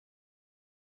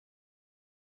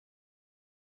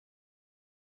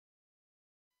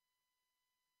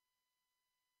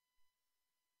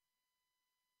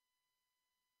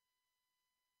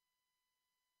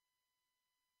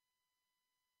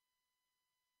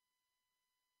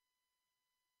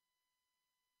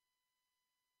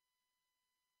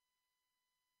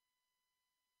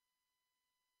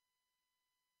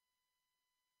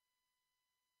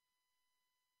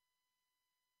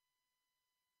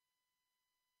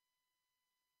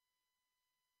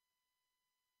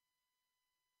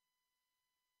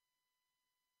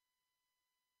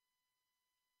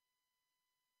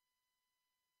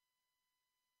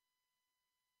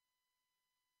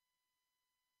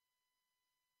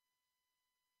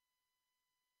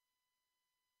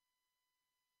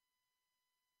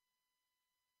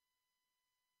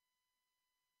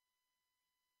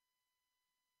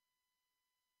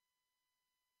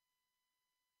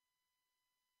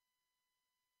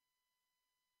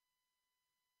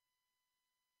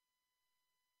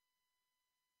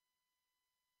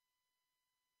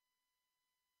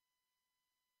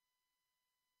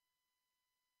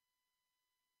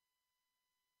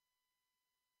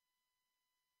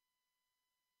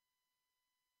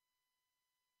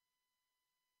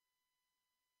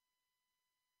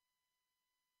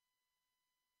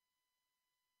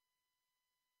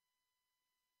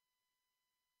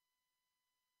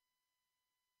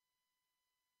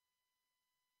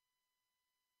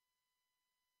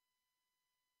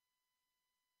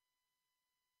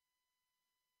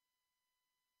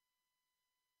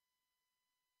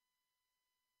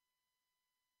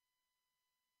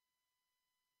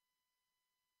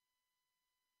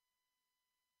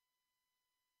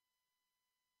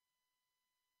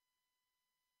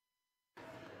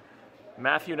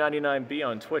Matthew99B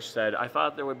on Twitch said, I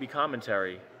thought there would be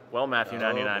commentary. Well,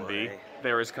 Matthew99B,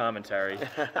 there is commentary.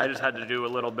 I just had to do a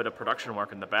little bit of production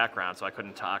work in the background, so I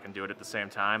couldn't talk and do it at the same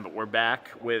time. But we're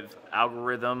back with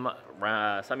Algorithm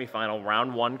semifinal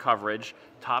round 1 coverage.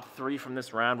 Top 3 from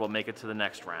this round will make it to the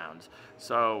next round.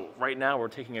 So right now we're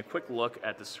taking a quick look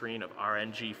at the screen of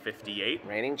RNG58.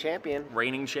 Reigning champion.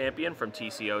 Reigning champion from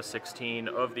TCO17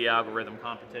 of the Algorithm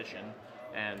competition.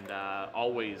 And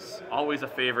always a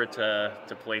favorite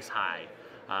to place high.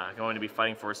 Going to be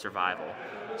fighting for survival.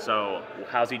 So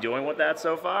how's he doing with that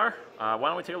so far? Why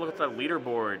don't we take a look at the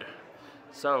leaderboard?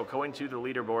 So going to the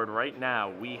leaderboard right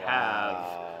now, we have...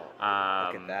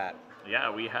 Look at that.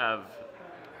 Yeah, we have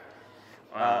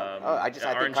I think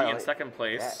RNG in second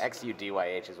place. Yeah,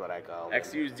 XUDYH is what I call it.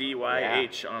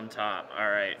 XUDYH on top. All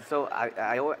right. So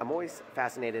I'm always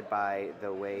fascinated by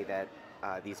the way that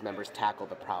these members tackle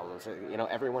the problems. You know,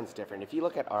 everyone's different. If you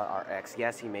look at RRX,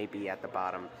 yes, he may be at the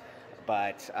bottom,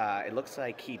 but it looks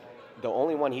like the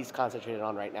only one he's concentrated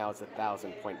on right now is the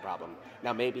 1,000-point problem.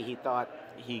 Now, maybe he thought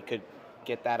he could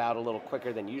get that out a little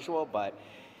quicker than usual, but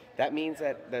that means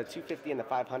that the 250 and the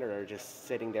 500 are just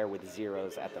sitting there with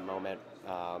zeros at the moment.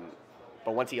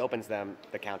 But once he opens them,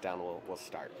 the countdown will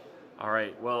start. All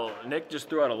right. Well, Nick just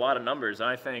threw out a lot of numbers.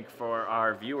 I think for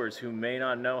our viewers who may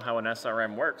not know how an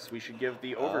SRM works, we should give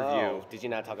the overview. Oh, did you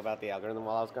not talk about the algorithm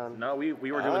while I was gone? No, we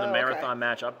were doing the marathon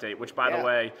match update, which, by the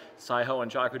way, Saiho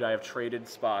and Chakudai have traded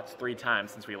spots 3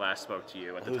 times since we last spoke to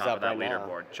you at the top of that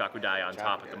leaderboard. Chakudai on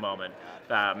top at the moment.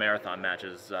 The marathon match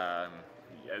is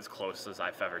as close as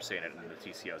I've ever seen it in the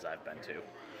TCOs I've been to.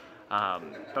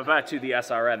 But back to the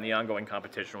SRM, the ongoing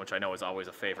competition, which I know is always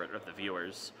a favorite of the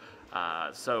viewers.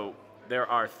 So there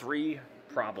are 3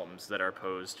 problems that are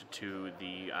posed to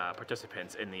the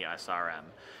participants in the SRM.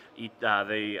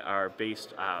 They are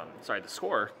based, the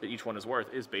score that each one is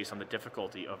worth is based on the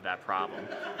difficulty of that problem.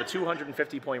 The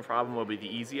 250-point problem will be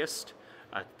the easiest.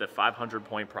 The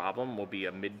 500-point problem will be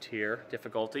a mid-tier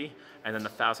difficulty, and then the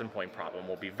 1,000-point problem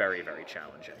will be very, very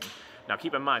challenging. Now,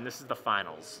 keep in mind, this is the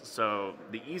finals, so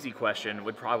the easy question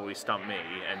would probably stump me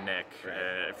and Nick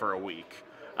for a week.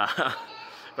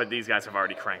 But these guys have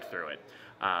already cranked through it.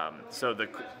 So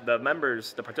the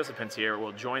members, the participants here,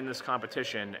 will join this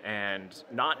competition and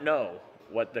not know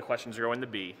what the questions are going to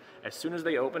be. As soon as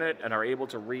they open it and are able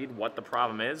to read what the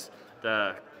problem is,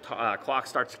 the clock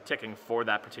starts ticking for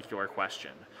that particular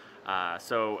question.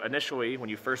 So initially, when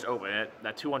you first open it,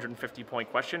 that 250-point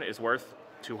question is worth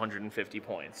 250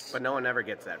 points. But no one ever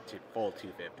gets that full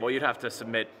 250. Well, you'd have to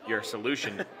submit your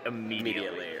solution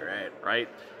immediately, right?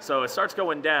 So it starts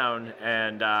going down,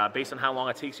 and based on how long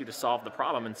it takes you to solve the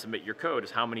problem and submit your code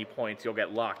is how many points you'll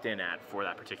get locked in at for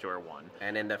that particular one.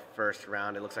 And in the first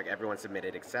round, it looks like everyone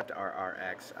submitted except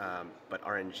RRX, but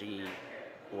RNG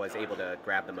was able to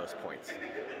grab the most points.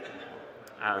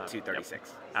 With 236.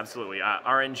 Yep, absolutely.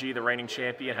 RNG, the reigning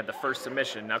champion, had the first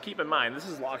submission. Now keep in mind, this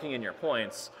is locking in your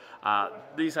points.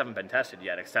 These haven't been tested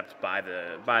yet, except by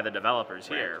the developers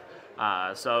here.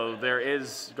 So there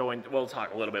is we'll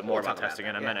talk a little bit more about testing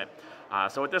in a minute.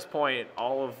 So at this point,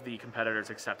 all of the competitors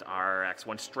except RRX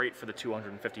went straight for the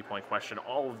 250-point question.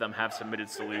 All of them have submitted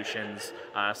solutions,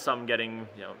 some getting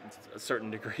a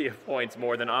certain degree of points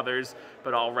more than others,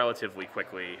 but all relatively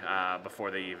quickly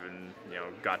before they even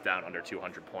got down under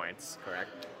 200 points. Correct.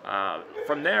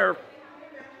 From there,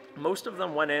 most of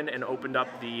them went in and opened up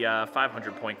the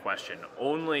 500-point question.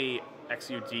 Only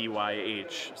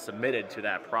XUDYH submitted to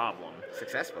that problem.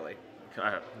 Successfully.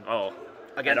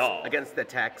 Against the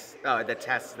tests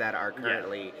that are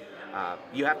currently,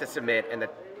 you have to submit and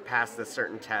pass the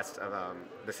certain test of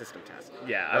the system test.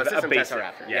 Yeah, a basic,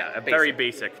 very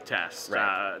basic test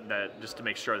that just to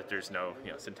make sure that there's no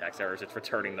syntax errors. It's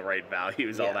returning the right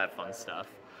values, all that fun stuff.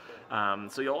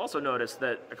 So you'll also notice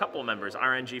that a couple of members,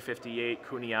 RNG58,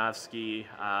 Kuniavsky,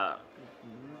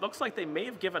 looks like they may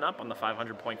have given up on the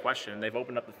 500-point question, and they've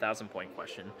opened up the 1,000-point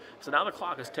question. So now the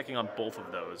clock is ticking on both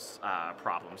of those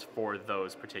problems for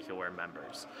those particular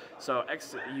members. So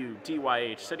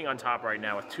XUDYH sitting on top right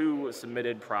now with 2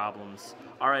 submitted problems,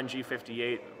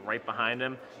 RNG58 right behind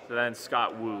him, and then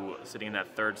Scott Wu sitting in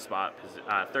that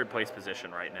third place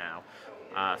position right now.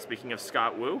 Speaking of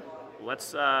Scott Wu,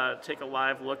 let's take a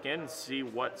live look in and see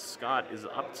what Scott is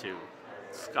up to.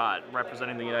 Scott,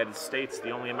 representing the United States, the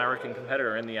only American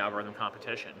competitor in the algorithm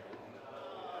competition.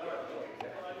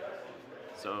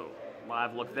 So,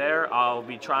 live look there. I'll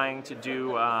be trying to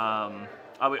do.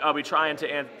 I'll be trying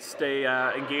to stay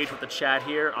engaged with the chat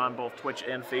here on both Twitch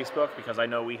and Facebook because I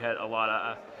know we'll get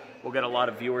a lot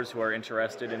of viewers who are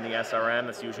interested in the SRM.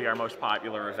 That's usually our most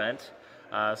popular event.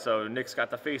 So Nick's got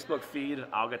the Facebook feed,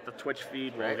 I'll get the Twitch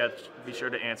feed, Right. be sure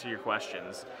to answer your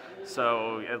questions.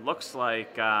 So it looks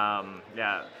like,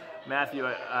 Matthew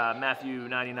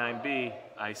 99B,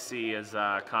 I see, is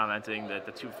commenting that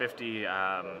the 250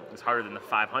 is harder than the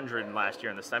 500 last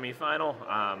year in the semifinal.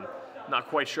 Not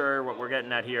quite sure what we're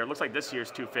getting at here. It looks like this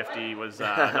year's 250 was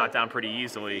knocked down pretty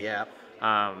easily. Yeah.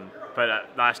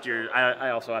 But last year, I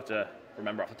also have to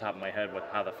remember off the top of my head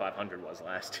how the 500 was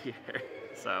last year.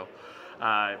 So,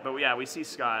 but yeah, we see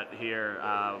Scott here.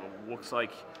 Looks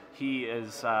like he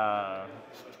is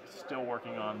still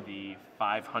working on the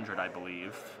 500, I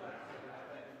believe.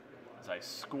 As I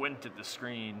squint at the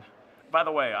screen. By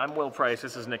the way, I'm Will Price.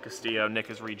 This is Nick Castillo. Nick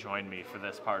has rejoined me for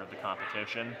this part of the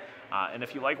competition. And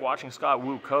if you like watching Scott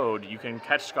Wu code, you can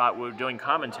catch Scott Wu doing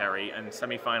commentary in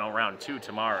semifinal round 2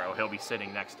 tomorrow. He'll be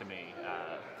sitting next to me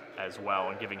as well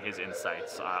and giving his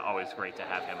insights. Always great to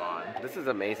have him on. This is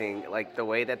amazing. Like the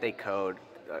way that they code,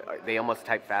 they almost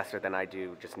type faster than I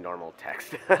do just normal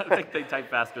text. I think they type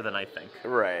faster than I think.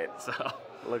 Right. So.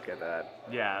 Look at that.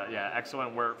 Yeah,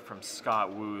 excellent work from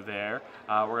Scott Wu there.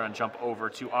 We're going to jump over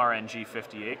to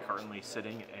RNG58, currently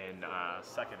sitting in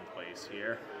second place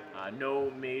here.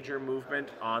 No major movement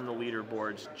on the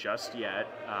leaderboards just yet.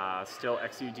 Still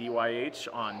XUDYH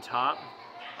on top,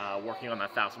 working on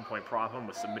that 1,000-point problem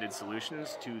with submitted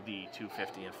solutions to the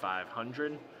 250 and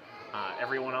 500.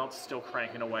 Everyone else still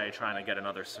cranking away, trying to get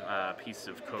another piece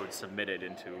of code submitted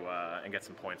into and get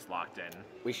some points locked in.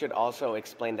 We should also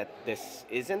explain that this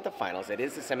isn't the finals; it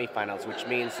is the semifinals, which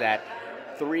means that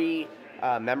 3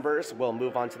 members will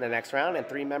move on to the next round, and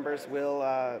 3 members will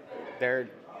their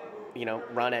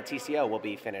run at TCO will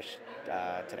be finished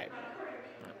today.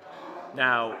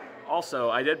 Now, also,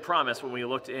 I did promise when we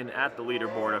looked in at the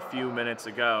leaderboard a few minutes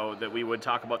ago that we would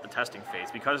talk about the testing phase,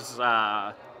 because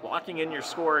locking in your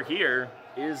score here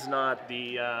is not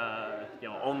the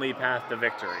only path to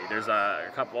victory. There's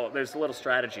there's a little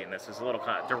strategy in this. There's a little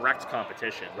direct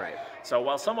competition. Right. So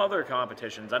while some other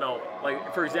competitions, I know,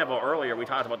 like for example, earlier we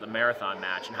talked about the marathon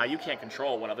match and how you can't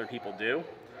control what other people do.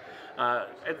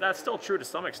 That's still true to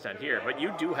some extent here, but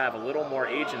you do have a little more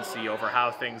agency over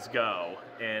how things go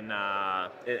in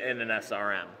an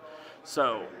SRM.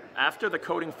 So after the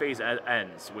coding phase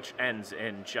ends, which ends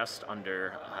in just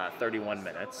under 31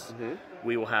 minutes,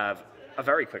 we will have a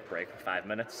very quick break, 5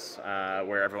 minutes,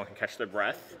 where everyone can catch their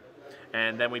breath.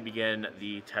 And then we begin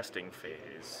the testing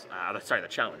phase. The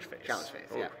challenge phase. Challenge phase,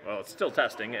 yeah. Well, it's still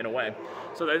testing in a way.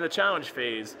 So in the challenge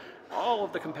phase, all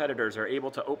of the competitors are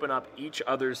able to open up each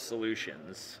other's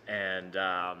solutions and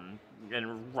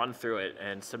run through it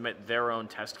and submit their own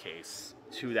test case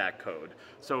to that code.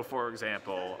 So for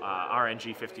example,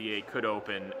 RNG58 could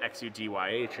open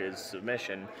XUDYH's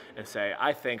submission and say,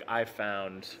 I think I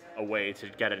found a way to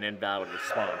get an invalid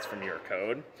response from your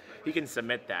code. He can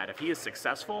submit that. If he is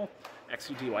successful,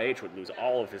 XUDYH would lose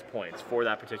all of his points for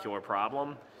that particular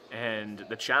problem, and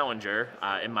the challenger,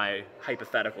 in my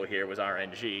hypothetical here was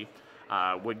RNG,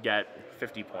 would get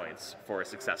 50 points for a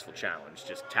successful challenge.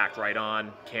 Just tacked right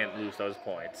on, can't lose those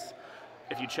points.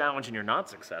 If you challenge and you're not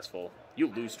successful, you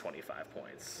lose 25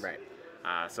 points. Right.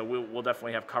 So we'll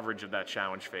definitely have coverage of that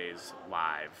challenge phase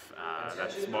live.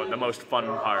 That's the most fun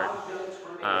part.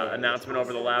 Announcement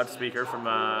over the loudspeaker from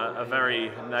a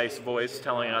very nice voice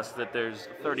telling us that there's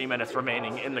 30 minutes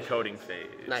remaining in the coding phase.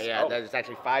 Not yet. There's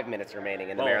actually 5 minutes remaining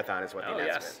in the marathon is what the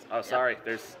announcement is. Oh, sorry.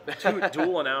 There's 2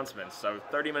 dual announcements. So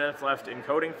 30 minutes left in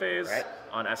coding phase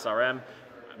on SRM.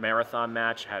 Marathon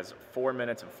match has 4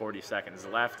 minutes and 40 seconds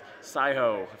left.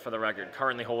 Saiho, for the record,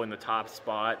 currently holding the top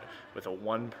spot with a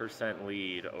 1%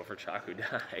 lead over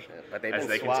Chakudai but they've as been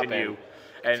they swapping. continue.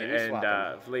 And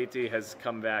Vleti has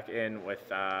come back in with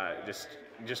just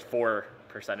 3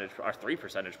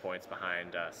 percentage points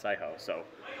behind Saiho. So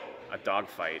a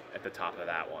dogfight at the top of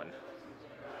that one.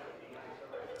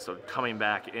 So coming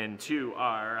back into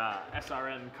our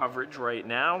SRM coverage right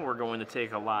now, we're going to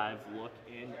take a live look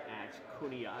in at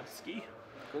Kuniavsky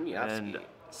and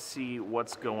see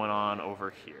what's going on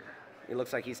over here. It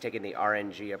looks like he's taking the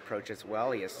RNG approach as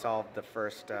well. He has solved the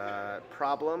first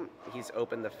problem. He's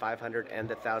opened the 500 and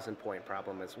the 1,000-point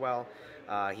problem as well.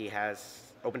 He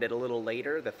has opened it a little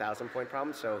later, the 1,000-point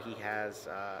problem, so he has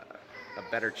a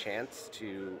better chance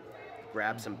to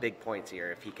grab some big points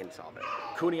here if he can solve it.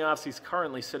 Kuniavsky's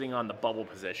currently sitting on the bubble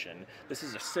position. This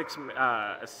is a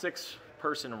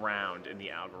six-person round in the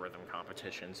algorithm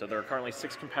competition. So there are currently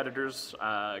 6 competitors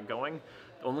going.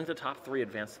 Only the top 3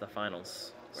 advance to the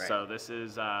finals. Right. So this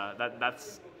is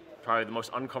that's probably the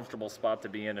most uncomfortable spot to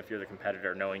be in if you're the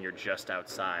competitor, knowing you're just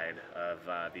outside of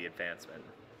the advancement.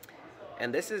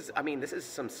 And this is, I mean, this is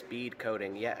some speed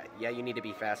coding. Yeah, you need to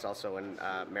be fast also in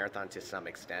marathon to some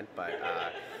extent, but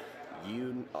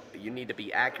you need to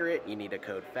be accurate, you need to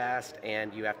code fast,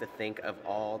 and you have to think of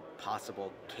all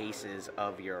possible cases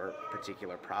of your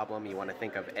particular problem. You want to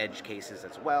think of edge cases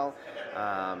as well,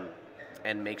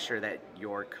 and make sure that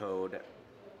your code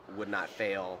would not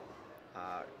fail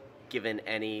given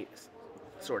any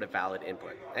sort of valid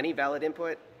input. Any valid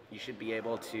input, you should be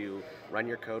able to run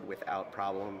your code without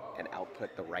problem and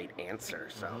output the right answer.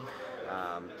 So,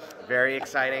 very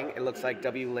exciting. It looks like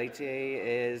WLAT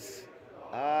is,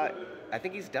 I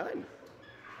think he's done.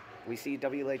 We see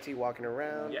WLAT walking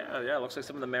around. Yeah, it looks like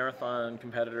some of the marathon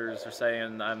competitors are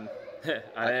saying, I'm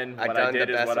in, what I did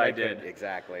is what I did.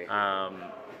 Exactly.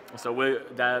 So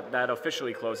that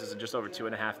officially closes in just over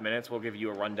 2.5 minutes. We'll give you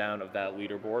a rundown of that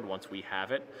leaderboard once we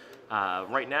have it.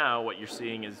 Right now, what you're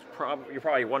seeing is you're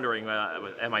probably wondering,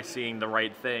 am I seeing the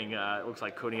right thing? It looks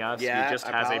like Kuniavsky just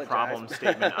has a problem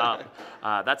statement up.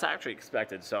 That's actually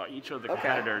expected. So each of the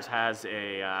competitors has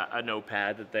a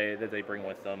notepad that they bring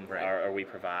with them, or we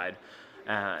provide.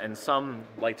 And some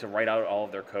like to write out all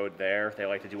of their code there. They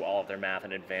like to do all of their math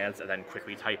in advance and then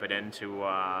quickly type it into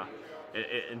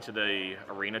the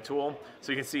arena tool.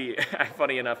 So you can see,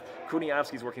 funny enough,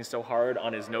 Kuniavsky's working so hard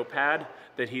on his notepad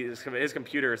that his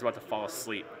computer is about to fall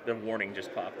asleep. The warning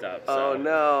just popped up. So oh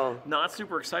no! Not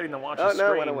super exciting to watch his screen. Oh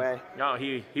no, it went away. No,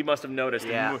 he must have noticed.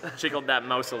 Yeah. He jiggled that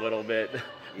mouse a little bit.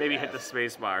 Maybe hit the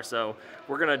space bar. So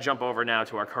we're gonna jump over now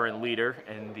to our current leader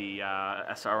in the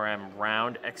SRM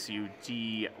round,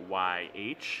 XUDYH.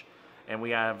 And we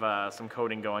have some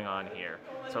coding going on here.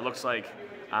 So it looks like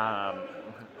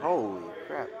holy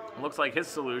crap. Looks like his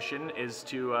solution is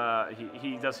to,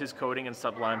 he does his coding in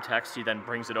Sublime Text, he then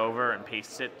brings it over and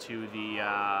pastes it to the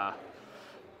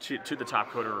Top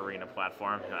Coder Arena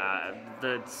platform.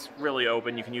 That's really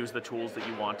open, you can use the tools that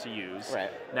you want to use.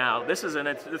 Right. Now, this is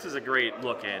a great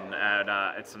look in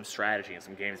at some strategy and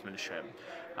some gamesmanship.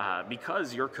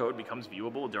 Because your code becomes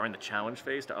viewable during the challenge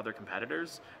phase to other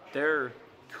competitors, there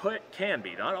can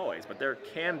be, not always, but there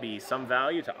can be some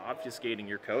value to obfuscating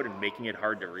your code and making it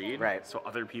hard to read, so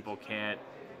other people can't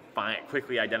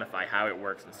quickly identify how it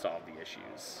works and solve the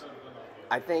issues.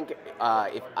 I think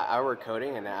if I were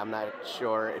coding, and I'm not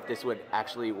sure if this would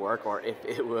actually work or if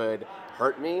it would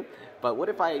hurt me, but what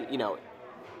if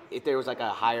if there was like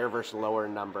a higher versus lower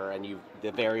number and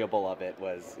the variable of it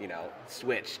was,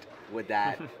 switched, would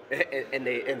that,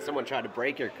 and someone tried to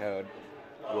break your code,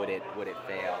 would it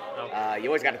fail? You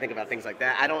always got to think about things like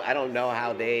that. I don't know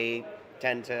how they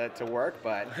tend to work,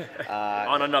 but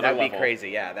on another level, that'd be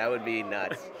crazy. Yeah, that would be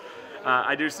nuts.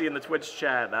 I do see in the Twitch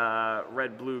chat,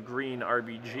 Red Blue Green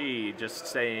RBG just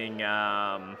saying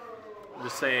that.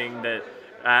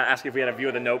 Asking if we had a view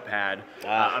of the notepad.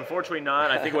 Unfortunately not.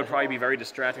 I think it would probably be very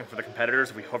distracting for the competitors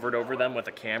if we hovered over them with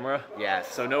a camera.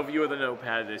 Yes. So no view of the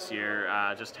notepad this year,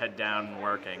 just head down and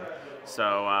working.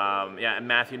 So yeah, and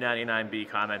Matthew99B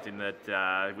commenting that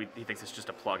he thinks it's just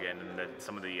a plugin and that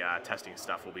some of the testing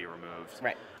stuff will be removed.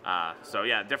 Right. So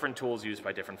yeah, different tools used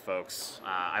by different folks.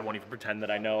 I won't even pretend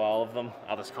that I know all of them.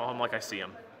 I'll just call them like I see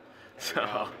them.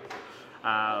 So.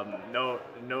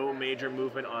 No major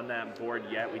movement on that board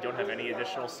yet. We don't have any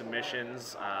additional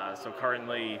submissions, so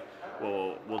currently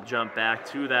we'll jump back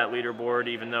to that leaderboard,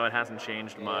 even though it hasn't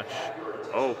changed much.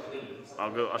 Oh,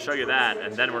 I'll show you that,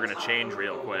 and then we're gonna change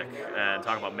real quick and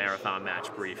talk about marathon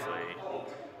match briefly.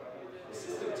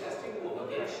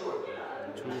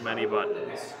 Too many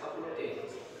buttons.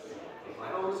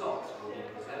 Final results will be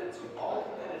presented to all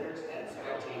competitors and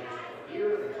spectators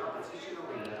here in the competition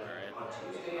arena on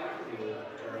Tuesday afternoon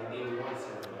during the award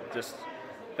ceremony. Just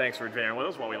thanks for bearing with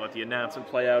us while we let the announcement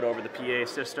play out over the PA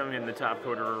system in the Top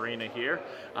Coder Arena here.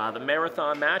 The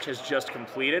marathon match has just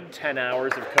completed, 10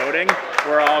 hours of coding.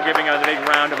 We're all giving a big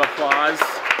round of applause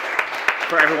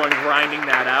for everyone grinding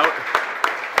that out.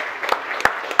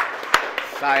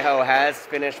 Saiho has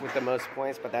finished with the most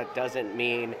points, but that doesn't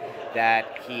mean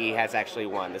that he has actually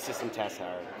won. The system tests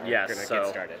are going to get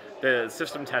started. The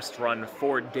system tests run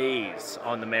 4 days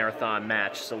on the marathon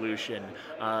match solution.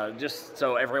 Just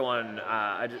so everyone,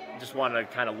 I just want to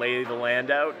kind of lay the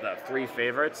land out. The 3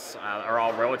 favorites are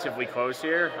all relatively close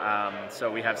here.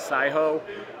 So we have Saiho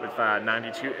with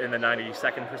 92 in the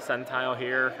 92nd percentile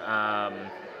here.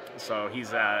 So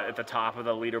he's at the top of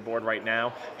the leaderboard right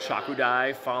now.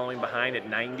 Chakudai following behind at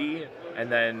 90,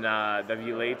 and then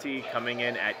WLAT coming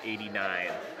in at 89.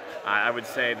 I would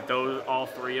say that all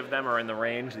 3 of them are in the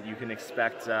range that you can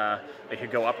expect they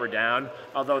could go up or down.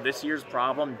 Although this year's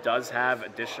problem does have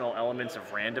additional elements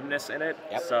of randomness in it,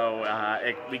 so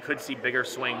we could see bigger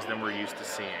swings than we're used to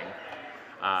seeing.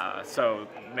 So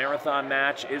marathon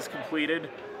match is completed.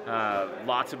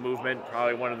 Lots of movement.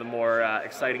 Probably one of the more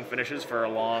exciting finishes for a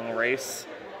long race.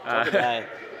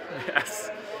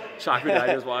 Yes. Chakudai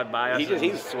just walked by us.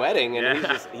 He's sweating, and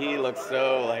he looks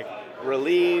so like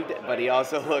relieved, but he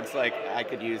also looks like I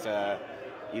could use a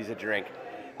drink.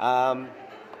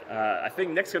 I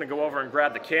think Nick's going to go over and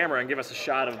grab the camera and give us a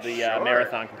shot of the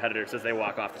marathon competitors as they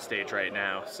walk off the stage right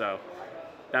now. So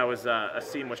that was a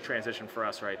seamless transition for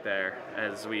us right there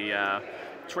as we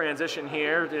transition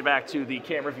here back to the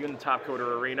camera view in the Top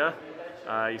Coder Arena.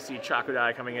 You see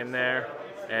Chakudai coming in there.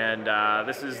 And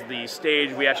this is the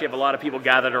stage. We actually have a lot of people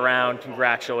gathered around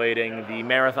congratulating the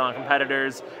marathon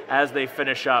competitors as they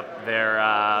finish up their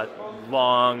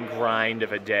long grind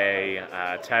of a day,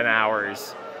 10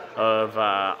 hours of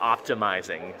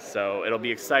optimizing. So it'll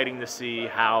be exciting to see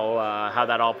how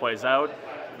that all plays out.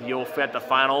 You'll get the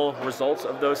final results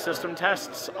of those system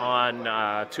tests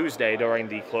on Tuesday during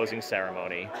the closing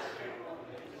ceremony.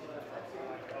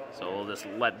 So we'll just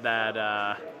let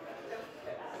that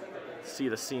see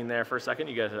the scene there for a second.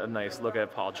 You get a nice look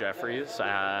at Paul Jeffries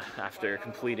after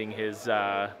completing his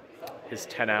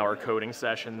 10-hour coding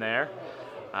session there.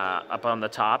 Up on the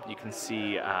top, you can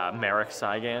see Marek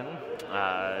Saigan.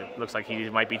 Looks like he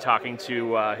might be talking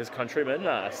to his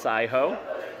countryman, Sai-Ho,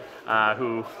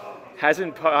 who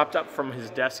hasn't popped up from his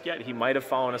desk yet. He might have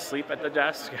fallen asleep at the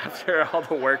desk after all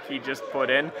the work he just put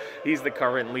in. He's the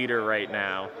current leader right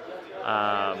now.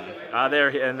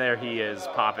 There he is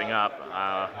popping up.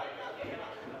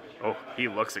 Oh, he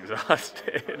looks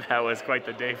exhausted. That was quite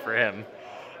the day for him.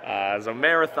 So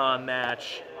marathon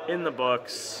match in the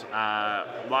books.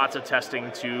 Lots of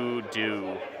testing to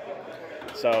do.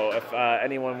 So if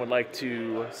anyone would like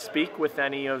to speak with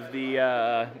any of the,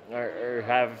 or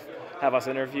have us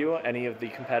interview any of the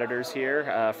competitors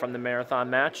here from the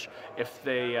marathon match, if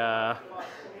they are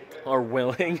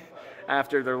willing,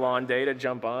 after their long day to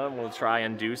jump on, we'll try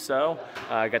and do so,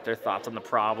 get their thoughts on the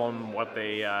problem, what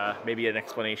they, maybe an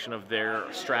explanation of their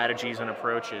strategies and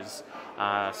approaches.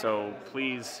 So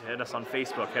please hit us on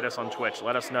Facebook, hit us on Twitch,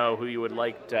 let us know who you would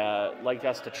like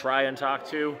us to try and talk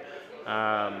to,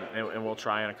 and we'll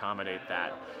try and accommodate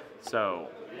that. So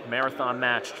marathon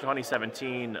match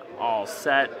 2017 all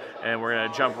set, and we're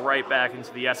going to jump right back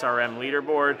into the SRM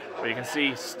leaderboard, but you can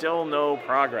see still no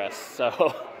progress.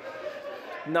 So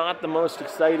not the most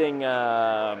exciting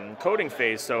coding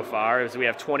phase so far, as we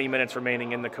have 20 minutes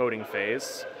remaining in the coding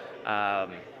phase.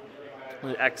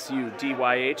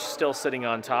 XUDYH still sitting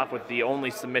on top with the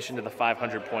only submission to the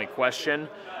 500-point question.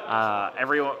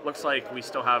 Everyone looks like we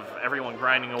still have everyone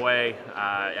grinding away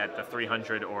at the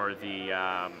 300 or the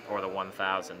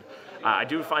 1,000. I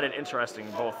do find it interesting.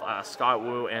 Both Scott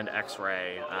Wu and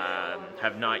X-Ray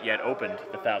have not yet opened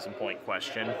the 1,000-point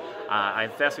question. I'm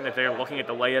guessing that they're looking at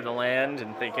the lay of the land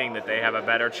and thinking that they have a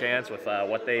better chance with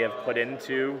what they have put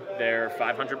into their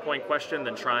 500-point question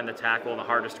than trying to tackle the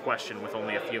hardest question with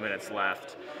only a few minutes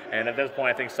left. And at this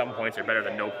point, I think some points are better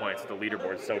than no points. The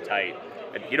leaderboard's so tight.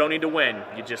 You don't need to win.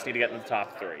 You just need to get in the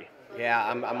top 3. Yeah,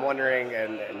 I'm wondering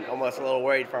and almost a little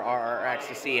worried for RRX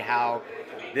to see how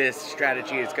this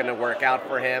strategy is going to work out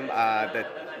for him. The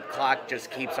clock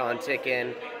just keeps on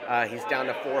ticking. He's down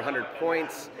to 400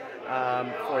 points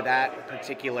for that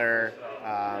particular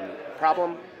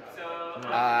problem.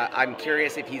 I'm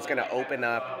curious if he's going to open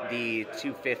up the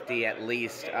 250 at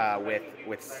least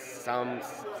with some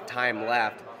time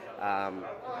left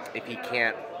if he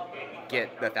can't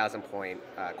get the 1,000-point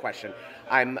question.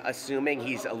 I'm assuming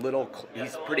he's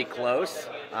pretty close,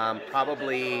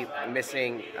 probably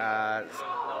missing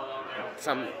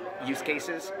some use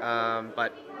cases,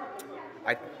 but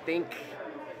I think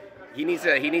he needs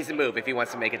to move if he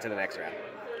wants to make it to the next round.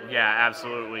 Yeah,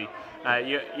 absolutely.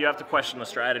 You have to question the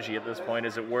strategy at this point.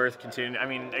 Is it worth continuing? I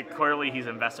mean, clearly he's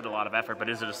invested a lot of effort, but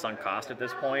is it a sunk cost at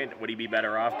this point? Would he be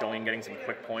better off going and getting some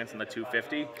quick points in the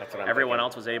 250? That's what I'm Everyone thinking.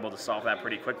 else was able to solve that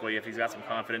pretty quickly. If he's got some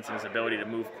confidence in his ability to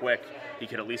move quick, he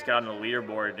could at least get on the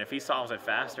leaderboard. And if he solves it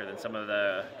faster than some of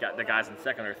the guys in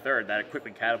second or third, that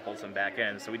quickly catapults him back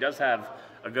in. So he does have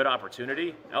a good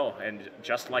opportunity. Oh, and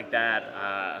just like that.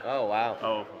 Oh, wow.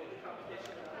 Oh.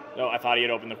 No, I thought he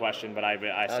had opened the question, but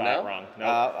I saw it wrong.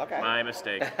 No, okay. My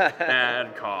mistake.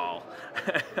 Bad call.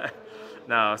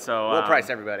 No, so we'll price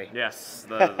everybody. Yes,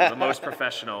 the most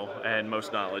professional and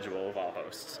most knowledgeable of all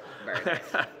hosts. Very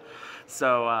nice.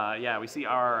 So yeah, we see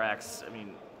RRX. I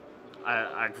mean,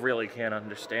 I really can't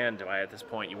understand why at this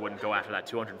point you wouldn't go after that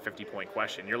 250-point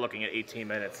question. You're looking at 18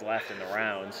 minutes left in the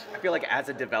round. I feel like as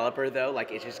a developer though,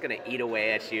 like it's just gonna eat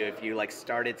away at you if you like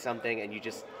started something and you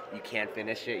can't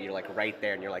finish it. You're like right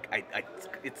there and you're like,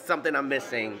 it's something I'm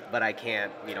missing, but I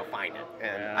can't, find it.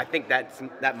 And I think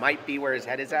that might be where his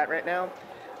head is at right now.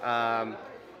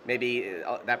 Maybe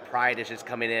that pride is just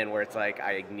coming in where it's like,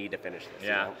 I need to finish this.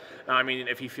 Yeah. No, I mean,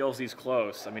 if he feels he's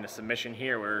close, I mean, a submission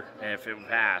here, where if it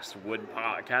passed, would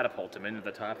catapult him into the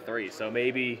top 3. So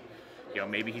maybe,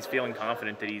 maybe he's feeling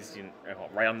confident that he's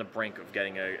right on the brink of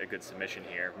getting a good submission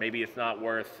here. Maybe it's not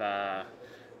worth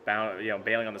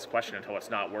bailing on this question until it's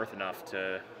not worth enough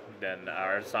to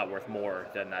or it's not worth more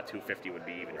than that 250 would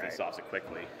be, even if he solves it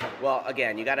quickly. Well,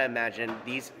 again, you got to imagine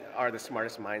these are the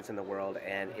smartest minds in the world,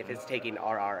 and if it's taking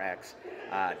RRX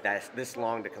that's this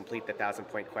long to complete the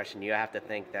 1,000-point question, you have to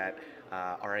think that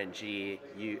RNG,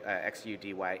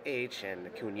 XUDYH,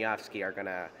 and Kunyavsky are going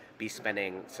to be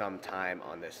spending some time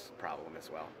on this problem as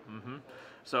well. Mm-hmm.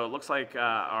 So it looks like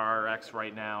RRX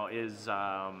right now is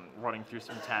running through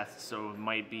some tests, so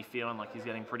might be feeling like he's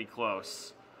getting pretty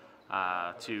close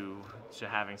to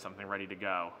having something ready to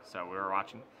go. So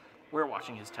we're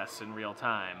watching his tests in real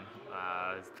time.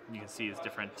 You can see his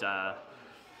different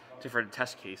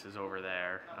test cases over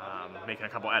there, making a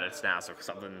couple edits now. So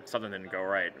something didn't go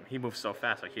right. He moves so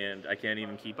fast, I can't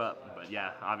even keep up. But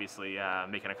yeah, obviously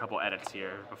making a couple edits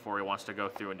here before he wants to go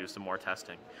through and do some more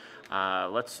testing.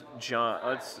 Let's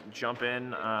jump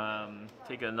in,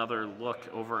 take another look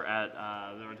over at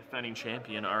the defending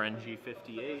champion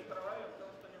RNG58.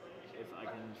 If I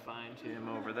can find him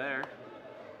over there.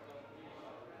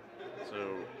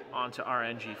 So on to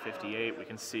RNG58, we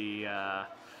can see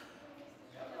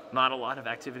not a lot of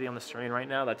activity on the screen right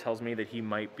now. That tells me that he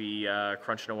might be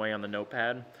crunching away on the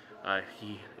notepad.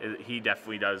 He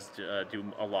definitely does do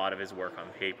a lot of his work on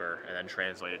paper and then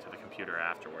translate it to the computer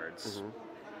afterwards. Mm-hmm.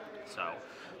 So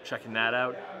checking that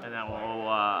out, and then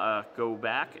we'll go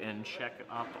back and check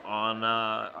up on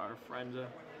our friend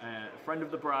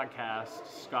of the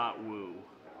broadcast, Scott Wu.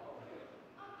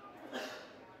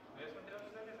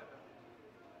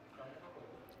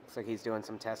 Looks like he's doing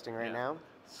some testing right now.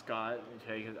 Scott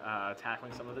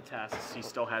tackling some of the tests. He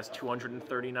still has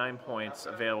 239 points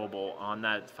available on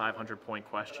that 500-point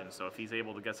question. So if he's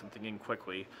able to get something in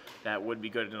quickly, that would be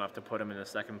good enough to put him in the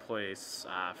second place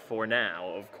for now,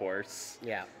 of course.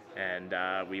 Yeah.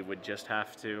 And we would just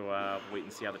have to wait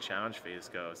and see how the challenge phase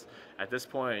goes. At this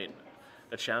point,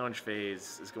 the challenge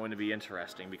phase is going to be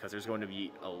interesting because there's going to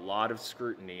be a lot of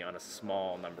scrutiny on a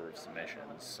small number of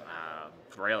submissions.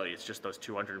 Really, it's just those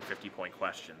 250-point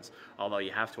questions, although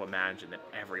you have to imagine that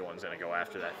everyone's going to go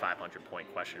after that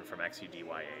 500-point question from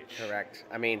XUDYH. Correct.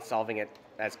 I mean, solving it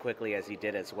as quickly as he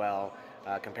did as well,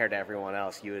 compared to everyone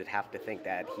else, you would have to think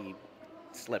that he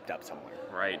slipped up somewhere.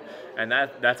 Right, and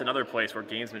that's another place where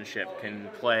gamesmanship can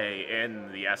play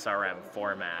in the SRM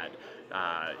format.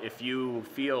 If you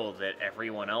feel that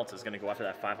everyone else is going to go after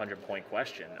that 500-point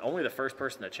question, only the first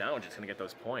person to challenge is going to get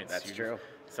those points. That's true.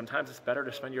 Sometimes it's better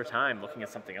to spend your time looking at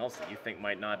something else that you think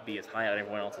might not be as high on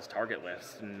everyone else's target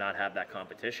list and not have that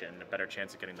competition, a better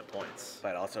chance of getting the points.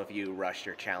 But also if you rush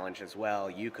your challenge as well,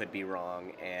 you could be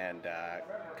wrong and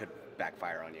could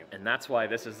backfire on you. And that's why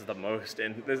this is the most,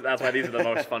 that's why these are the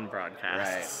most fun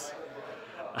broadcasts. Right.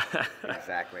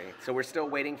 Exactly. So we're still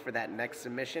waiting for that next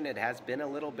submission. It has been a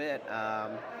little bit.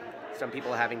 Some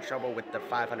people are having trouble with the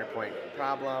 500-point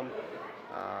problem,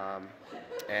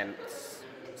 and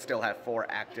still have 4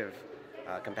 active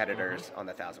competitors on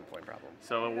the 1,000-point problem.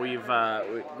 So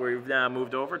we've now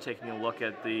moved over, taking a look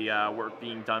at the work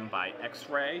being done by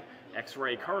X-Ray.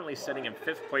 X-Ray currently sitting in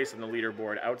 5th place on the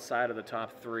leaderboard, outside of the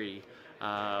top 3.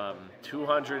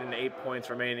 208 points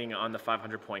remaining on the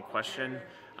 500-point question.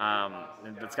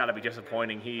 That's got to be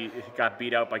disappointing. He got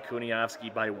beat out by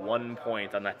Kuniavsky by 1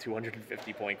 point on that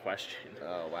 250-point question.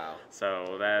 Oh wow!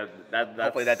 So that's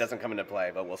hopefully that doesn't come into play,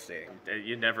 but we'll see.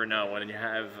 You never know when you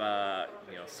have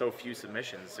so few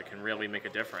submissions. It can really make a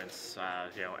difference.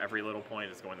 Every little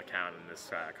point is going to count in this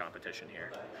competition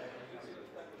here.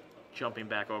 Jumping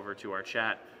back over to our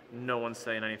chat, no one's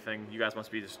saying anything. You guys must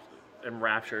be just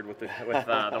enraptured with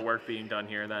the work being done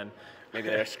here. Then maybe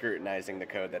they're scrutinizing the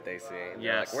code that they see.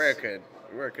 Yes. Like,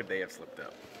 where could they have slipped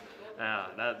up?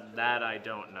 That I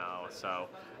don't know. So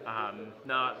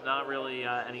not really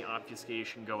any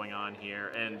obfuscation going on here.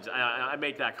 And I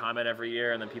make that comment every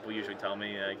year, and then people usually tell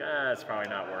me like, it's probably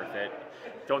not worth it.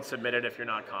 Don't submit it if you're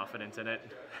not confident in it.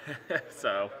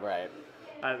 So right.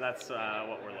 That's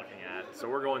what we're looking at. So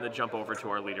we're going to jump over to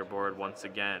our leaderboard once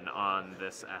again on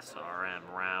this SRM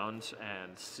round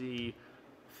and see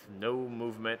no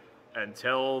movement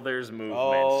until there's movement.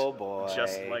 Oh boy.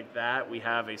 Just like that, we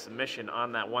have a submission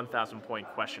on that 1,000 point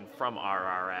question from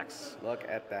RRX. Look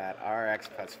at that. RRX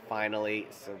has finally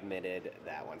submitted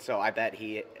that one. So I bet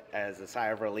he has a sigh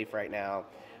of relief right now.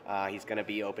 He's going to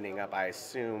be opening up, I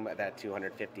assume, that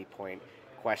 250 point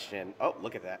question. Oh,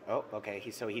 look at that. Oh, okay.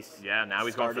 He's yeah. Now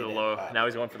he's going for the low. Now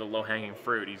he's going for the low-hanging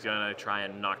fruit. He's going to try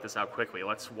and knock this out quickly.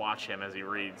 Let's watch him as he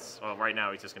reads. Well, right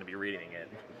now he's just going to be reading it.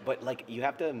 But like, you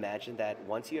have to imagine that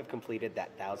once you have completed that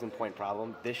 1,000 point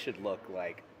problem, this should look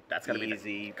like that's going to be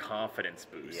easy the confidence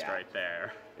boost right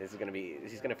there. This is going to be.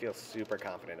 He's going to feel super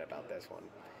confident about this one.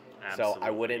 Absolutely. So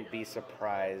I wouldn't be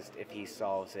surprised if he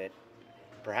solves it,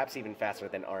 perhaps even faster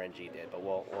than RNG did. But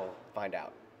we'll find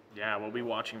out. Yeah, we'll be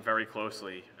watching very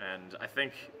closely, and I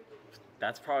think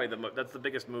that's probably the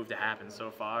biggest move to happen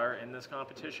so far in this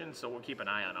competition. So we'll keep an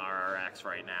eye on RRX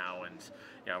right now,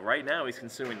 and right now he's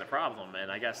consuming the problem,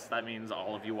 and I guess that means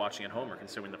all of you watching at home are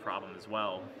consuming the problem as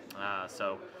well.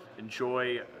 So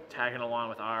enjoy tagging along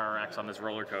with RRX on this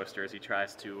roller coaster as he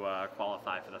tries to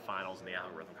qualify for the finals in the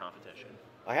algorithm competition.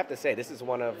 I have to say, this is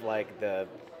one of like the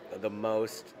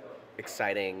most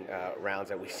exciting rounds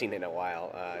that we've seen in a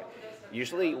while.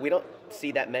 Usually, we don't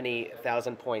see that many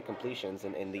 1,000 point completions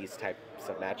in these types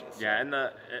of matches. Yeah, and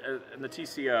the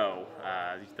TCO,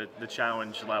 the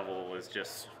challenge level is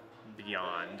just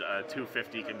beyond.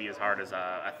 250 can be as hard as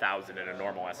 1,000 in a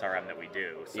normal SRM that we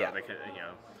do. So they can,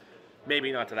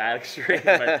 maybe not to that extreme,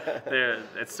 but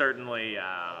it's certainly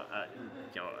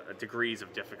degrees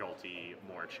of difficulty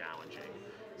more challenging.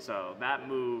 So that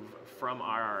move from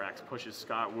RRX pushes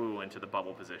Scott Wu into the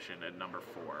bubble position at number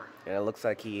 4. And it looks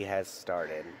like he has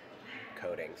started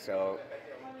coding. So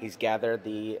he's gathered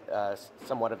the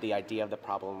somewhat of the idea of the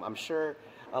problem. I'm sure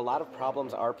a lot of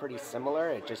problems are pretty similar.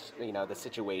 It just, the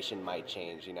situation might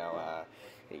change.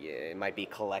 It might be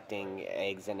collecting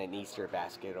eggs in an Easter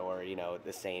basket, or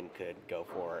the same could go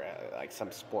for like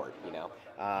some sport.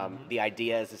 The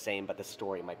idea is the same, but the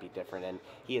story might be different. And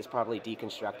he has probably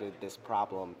deconstructed this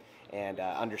problem and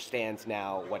understands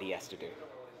now what he has to do.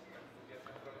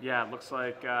 Yeah, it looks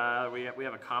like we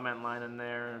have a comment line in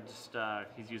there. Just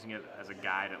he's using it as a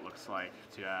guide. It looks like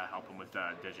to help him with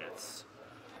digits.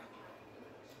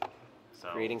 So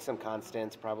creating some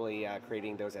constants, probably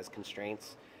creating those as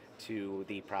constraints to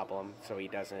the problem, so he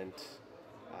doesn't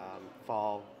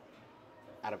fall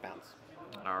out of bounds.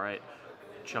 All right,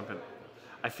 jumping.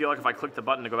 I feel like if I click the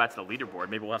button to go back to the leaderboard,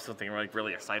 maybe we'll have something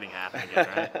really exciting happen again,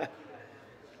 right?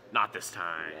 Not this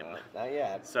time. No, not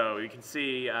yet. So you can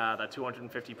see that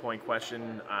 250 point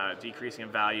question decreasing in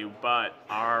value, but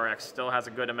RRX still has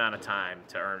a good amount of time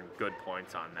to earn good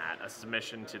points on that. A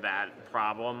submission to that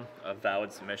problem, a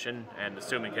valid submission, and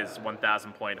assuming his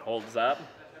 1,000 point holds up,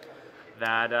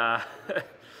 that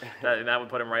would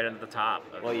put him right into the top.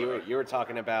 Well, you were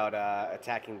talking about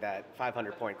attacking that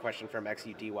 500 point question from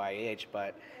XUDYH,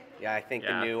 but yeah, I think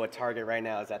the new target right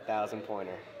now is that 1,000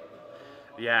 pointer.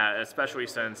 Yeah, especially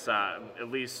since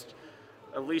at least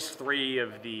 3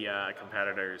 of the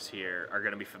competitors here are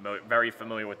going to be very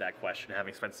familiar with that question,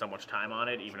 having spent so much time on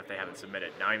it, even if they haven't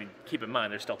submitted. Now, I mean, keep in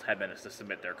mind, there's still 10 minutes to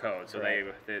submit their code, so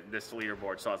this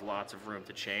leaderboard still has lots of room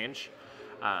to change.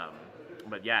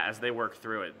 But yeah, as they work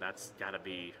through it, that's got to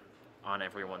be on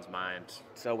everyone's mind.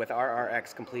 So with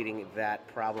RRX completing that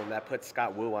problem, that puts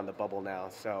Scott Wu on the bubble now.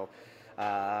 So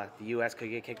the U.S. could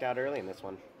get kicked out early in this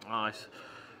one.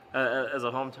 As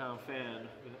a hometown fan,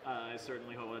 I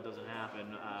certainly hope it doesn't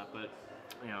happen. But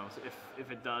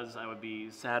if it does, I would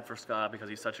be sad for Scott because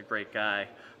he's such a great guy.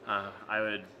 I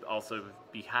would also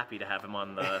be happy to have him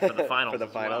on for the finals. For the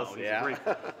finals, well.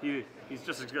 He's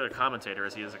just as good a commentator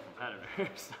as he is a competitor.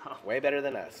 So. Way better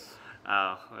than us.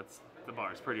 The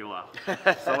bar is pretty low.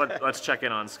 So let's check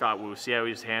in on Scott Wu. See how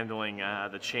he's handling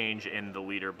the change in the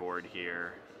leaderboard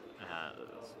here.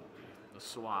 The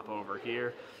swap over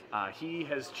here. He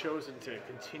has chosen to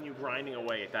continue grinding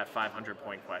away at that 500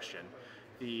 point question.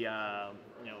 He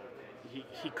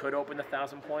could open the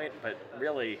 1,000 point, but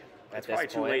really it's probably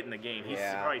too late in the game. He's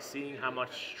probably seeing how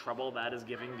much trouble that is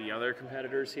giving the other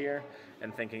competitors here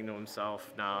and thinking to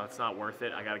himself, no, it's not worth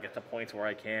it. I got to get the points where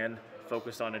I can.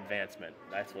 Focus on advancement.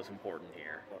 That's what's important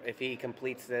here. If he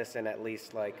completes this and at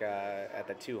least like at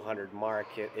the 200 mark,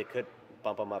 it could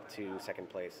bump him up to second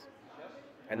place.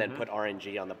 And then put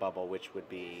RNG on the bubble, which would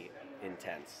be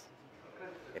intense.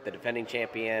 If the defending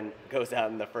champion goes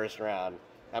out in the first round,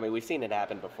 I mean, we've seen it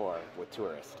happen before with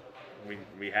Tourist.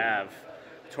 We have.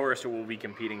 Tourist will be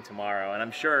competing tomorrow, and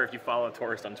I'm sure if you follow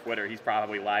Tourist on Twitter, he's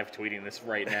probably live tweeting this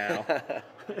right now.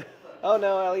 Oh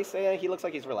no, at least he looks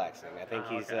like he's relaxing. I think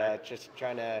he's just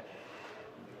trying to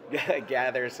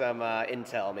gather some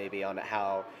intel maybe on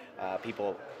how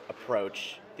people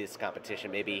approach this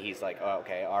competition. Maybe he's like, oh,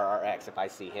 okay, RRX. If I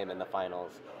see him in the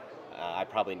finals, I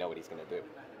probably know what he's going to do.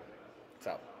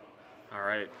 So, all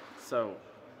right. So,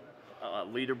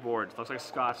 leaderboard. Looks like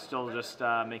Scott's still just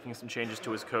making some changes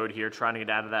to his code here, trying to get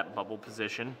out of that bubble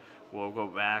position. We'll go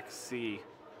back, see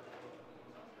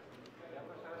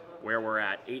where we're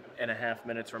at. 8.5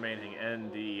 minutes remaining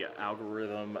in the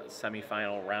algorithm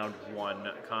semifinal round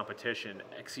 1 competition.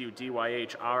 XU,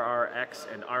 DYH,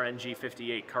 RRX, and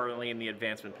RNG58 currently in the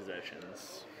advancement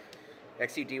positions.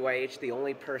 XU, DYH, the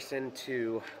only person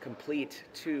to complete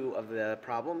 2 of the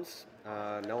problems.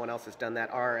 No one else has done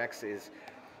that. RRX is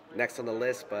next on the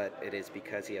list, but it is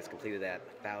because he has completed that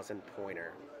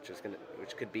 1,000-pointer,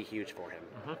 which could be huge for him.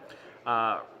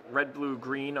 Red, blue,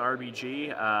 green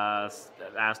RBG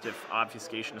asked if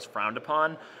obfuscation is frowned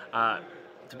upon.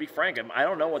 To be frank, I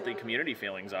don't know what the community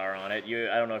feelings are on it.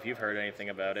 I don't know if you've heard anything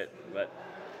about it, but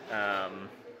I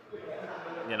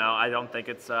don't think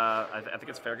it's. I think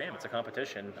it's fair game. It's a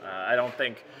competition. I don't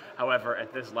think, however,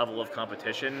 at this level of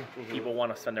competition, people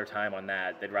want to spend their time on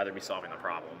that. They'd rather be solving the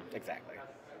problem. Exactly.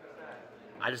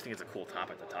 I just think it's a cool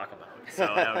topic to talk about, so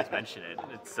I always mention it.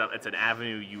 It's an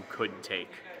avenue you could take.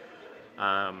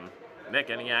 Nick,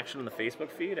 any action on the Facebook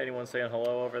feed? Anyone saying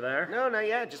hello over there? No, not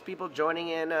yet. Just people joining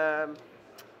in,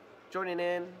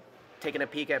 taking a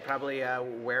peek at probably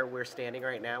where we're standing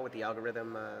right now with the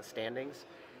algorithm standings.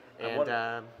 And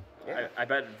yeah. I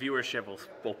bet viewership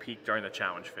will peak during the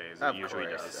challenge phase. It usually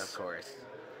does. Of course.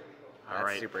 All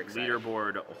right, super exciting.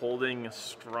 Leaderboard holding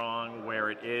strong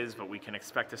where it is, but we can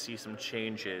expect to see some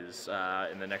changes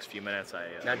in the next few minutes.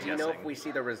 Now, do you know if we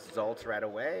see the results right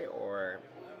away, or?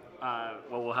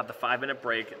 Well, we'll have the 5-minute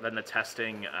break, then the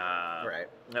testing. Right.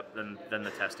 Yep. Then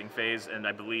the testing phase, and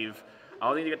I believe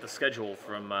I'll need to get the schedule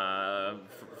from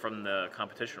the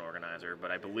competition organizer,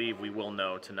 but I believe we will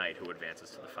know tonight who advances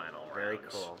to the final rounds. Very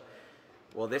cool.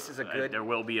 Well, this is a good. There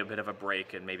will be a bit of a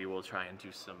break, and maybe we'll try and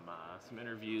do some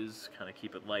interviews, kind of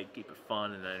keep it light, keep it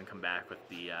fun, and then come back with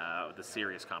the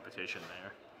serious competition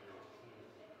there.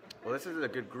 Well, this is a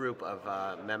good group of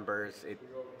members.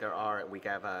 We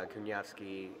have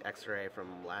Kunyavsky, X-Ray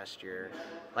from last year.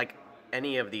 Like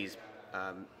any of these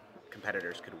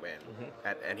competitors could win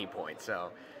at any point.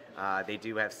 So they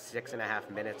do have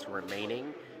 6.5 minutes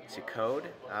remaining to code.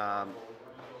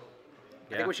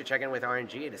 I think we should check in with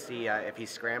RNG to see if he's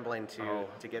scrambling to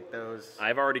get those.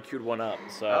 I've already queued one up,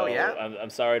 so I'm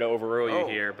sorry to overrule you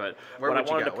here, but what I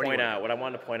wanted to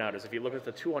point out is if you look at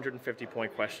the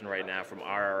 250-point question right now from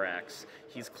RRX,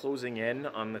 he's closing in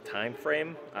on the time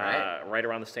frame right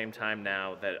around the same time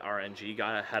now that RNG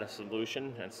had a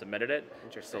solution and submitted it.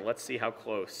 Interesting. So let's see how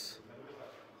close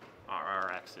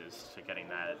RRX is to getting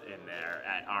that in there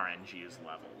at RNG's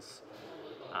levels.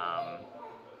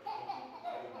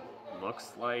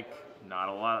 Looks like not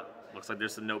a lot. Looks like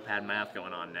there's some notepad math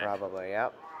going on, Nick. Probably,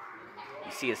 yep.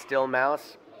 You see a still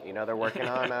mouse, they're working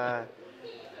on.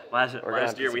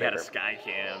 Last year we had a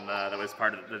Skycam that was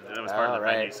part of the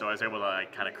venue, so I was able to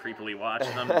kind of creepily watch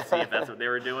them to see if that's what they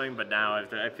were doing. But now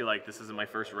I feel like this isn't my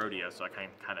first rodeo, so I can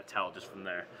kind of tell just from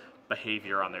their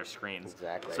behavior on their screens.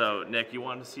 Exactly. So Nick, you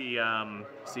wanted to see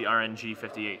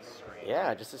RNG58's screen?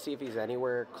 Yeah, just to see if he's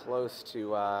anywhere close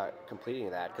to completing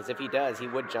that. Because if he does, he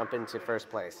would jump into first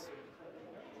place.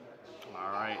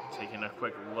 All right, taking a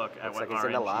quick look at what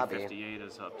RNG58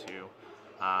 is up to.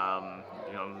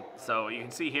 So you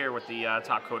can see here what the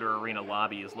Top Coder Arena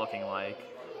lobby is looking like.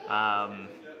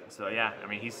 So yeah, I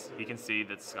mean, he can see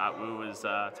that Scott Wu is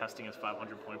testing his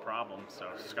 500-point problem. So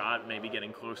Scott may be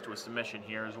getting close to a submission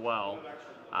here as well.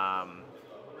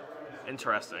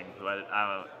 Interesting, but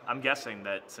I'm guessing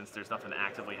that since there's nothing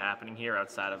actively happening here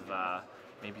outside of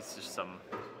maybe it's just some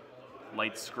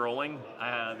light scrolling,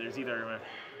 there's either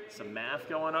some math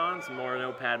going on, some more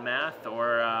notepad math,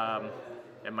 or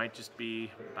it might just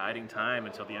be biding time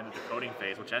until the end of the coding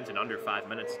phase, which ends in under 5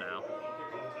 minutes now.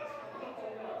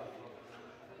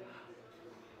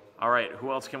 All right,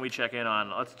 who else can we check in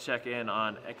on? Let's check in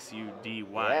on XUDY.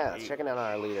 Yeah, let's check in on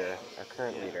our leader, our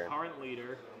current leader. Current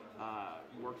leader,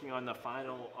 working on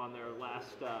their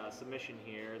last submission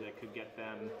here that could get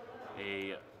them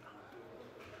a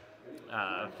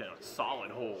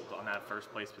solid hold on that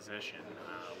first place position,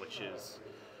 which is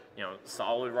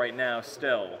solid right now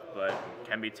still, but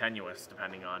can be tenuous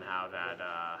depending on how that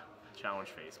challenge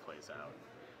phase plays out.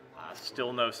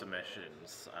 Still no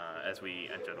submissions as we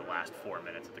enter the last 4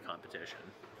 minutes of the competition.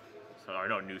 So, or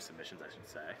no new submissions, I should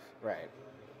say. Right.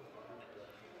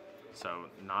 So,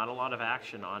 not a lot of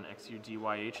action on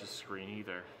XUDYH's screen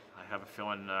either. I have a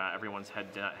feeling everyone's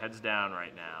heads down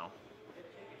right now.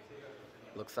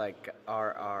 Looks like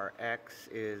RRX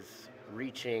is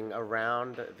reaching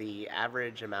around the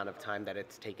average amount of time that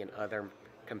it's taken other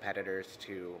competitors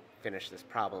to finish this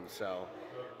problem. So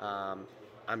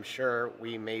I'm sure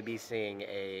we may be seeing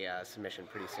a submission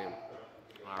pretty soon.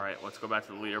 All right, let's go back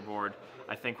to the leaderboard.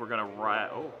 I think we're going to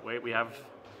oh, wait, we have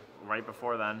right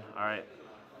before then. All right,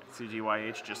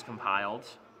 CGYH just compiled.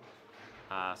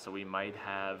 So we might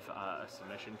have a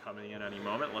submission coming in any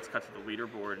moment. Let's cut to the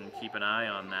leaderboard and keep an eye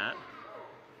on that.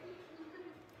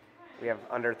 We have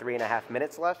under 3.5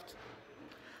 minutes left.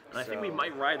 And I think we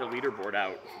might ride the leaderboard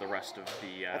out for the rest of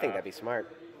the. I think that'd be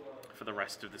smart. For the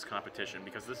rest of this competition,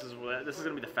 because this is going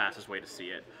to be the fastest way to see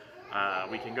it.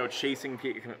 We can go chasing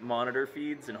monitor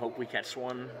feeds and hope we catch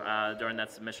one during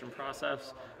that submission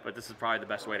process, but this is probably the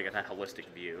best way to get that holistic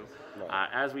view. Right.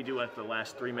 As we do at the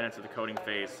last 3 minutes of the coding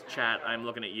phase, chat, I'm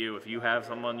looking at you. If you have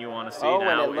someone you want to see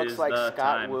now, and it looks like Scott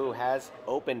time. Wu has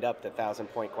opened up the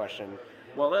 1,000-point question.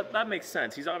 Well, that makes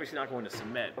sense. He's obviously not going to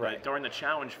submit, but during the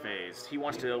challenge phase, he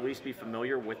wants to at least be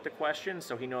familiar with the question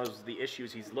so he knows the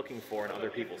issues he's looking for in other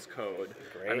people's code.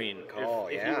 Great I mean, call,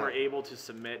 if you were able to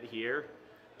submit here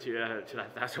to that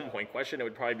 1,000-point question, it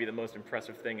would probably be the most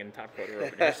impressive thing in Top Coder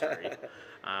Open history.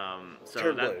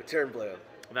 Turn blue.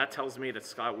 That tells me that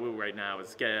Scott Wu right now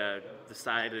has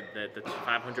decided that the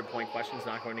 500-point question is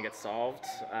not going to get solved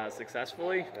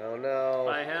successfully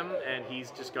by him, and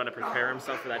he's just going to prepare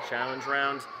himself for that challenge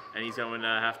round, and he's going to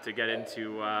have to get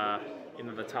into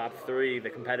the top 3 the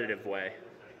competitive way.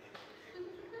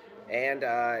 And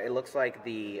it looks like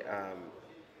the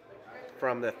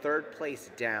from the 3rd place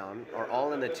down are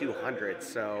all in the 200s,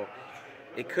 so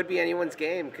it could be anyone's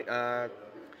game.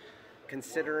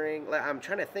 Considering, I'm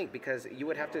trying to think, because you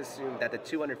would have to assume that the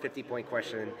 250-point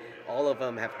question, all of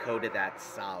them have coded that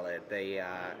solid. They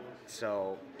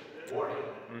so. There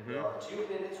are 2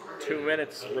 minutes remaining. 2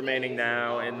 minutes remaining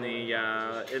now in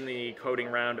the coding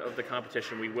round of the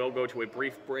competition. We will go to a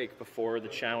brief break before the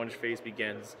challenge phase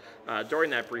begins. During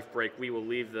that brief break, we will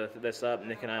leave this up.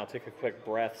 Nick and I will take a quick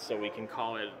breath so we can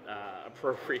call it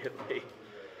appropriately.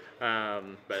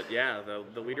 But yeah,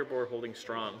 the leaderboard holding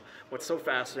strong. What's so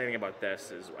fascinating about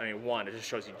this is, I mean, one, it just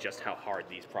shows you just how hard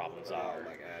these problems are. Oh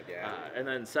my God, yeah. And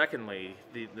then secondly,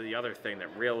 the other thing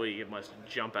that really must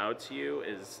jump out to you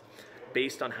is,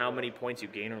 based on how many points you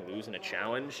gain or lose in a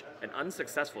challenge, an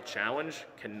unsuccessful challenge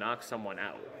can knock someone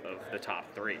out of the top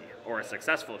 3, or a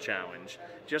successful challenge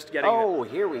just getting. Oh,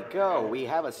 here we go. We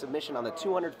have a submission on the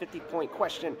 250-point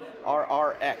question.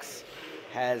 RRX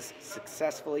has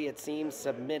successfully, it seems,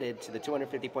 submitted to the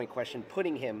 250-point question,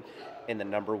 putting him in the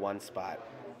 #1 spot.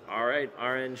 All right,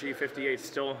 RNG58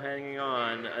 still hanging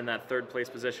on in that 3rd place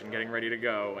position, getting ready to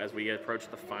go as we approach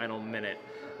the final minute.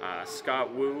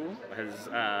 Scott Wu has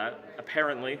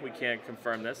apparently, we can't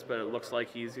confirm this, but it looks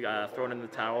like he's thrown in the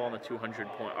towel on the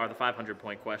 200-point or the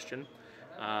 500-point question.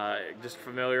 Just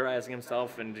familiarizing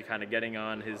himself and kind of getting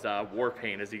on his war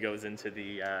paint as he goes into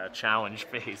the challenge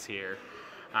phase here.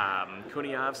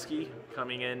 Kuniavsky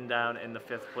coming in down in the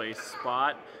 5th place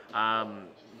spot.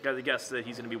 Got to guess that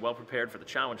he's going to be well prepared for the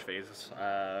challenge phase,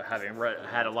 having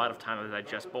had a lot of time to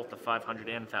digest both the 500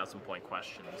 and 1,000-point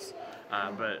questions.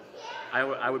 But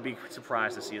I would be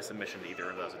surprised to see a submission to either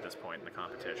of those at this point in the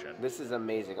competition. This is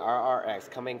amazing. RRX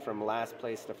coming from last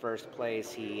place to 1st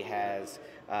place. He has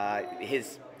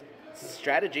his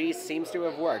strategy seems to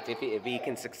have worked. If he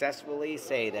can successfully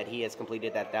say that he has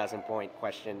completed that 1,000-point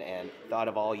question and thought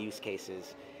of all use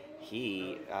cases,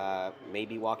 he may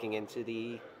be walking into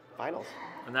the finals.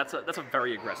 And that's a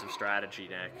very aggressive strategy,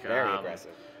 Nick. Very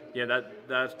aggressive. Yeah,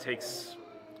 that takes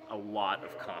a lot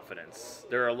of confidence.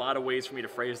 There are a lot of ways for me to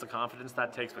phrase the confidence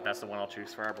that takes, but that's the one I'll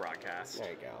choose for our broadcast. There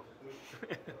you go.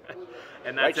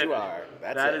 And that's right it. You are.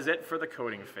 That is it for the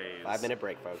coding phase. 5-minute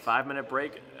break, folks. 5-minute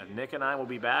break. Nick and I will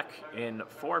be back in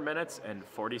 4 minutes and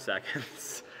 40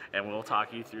 seconds, and we'll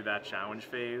talk you through that challenge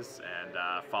phase and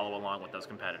follow along with those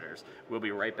competitors. We'll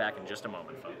be right back in just a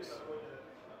moment, folks.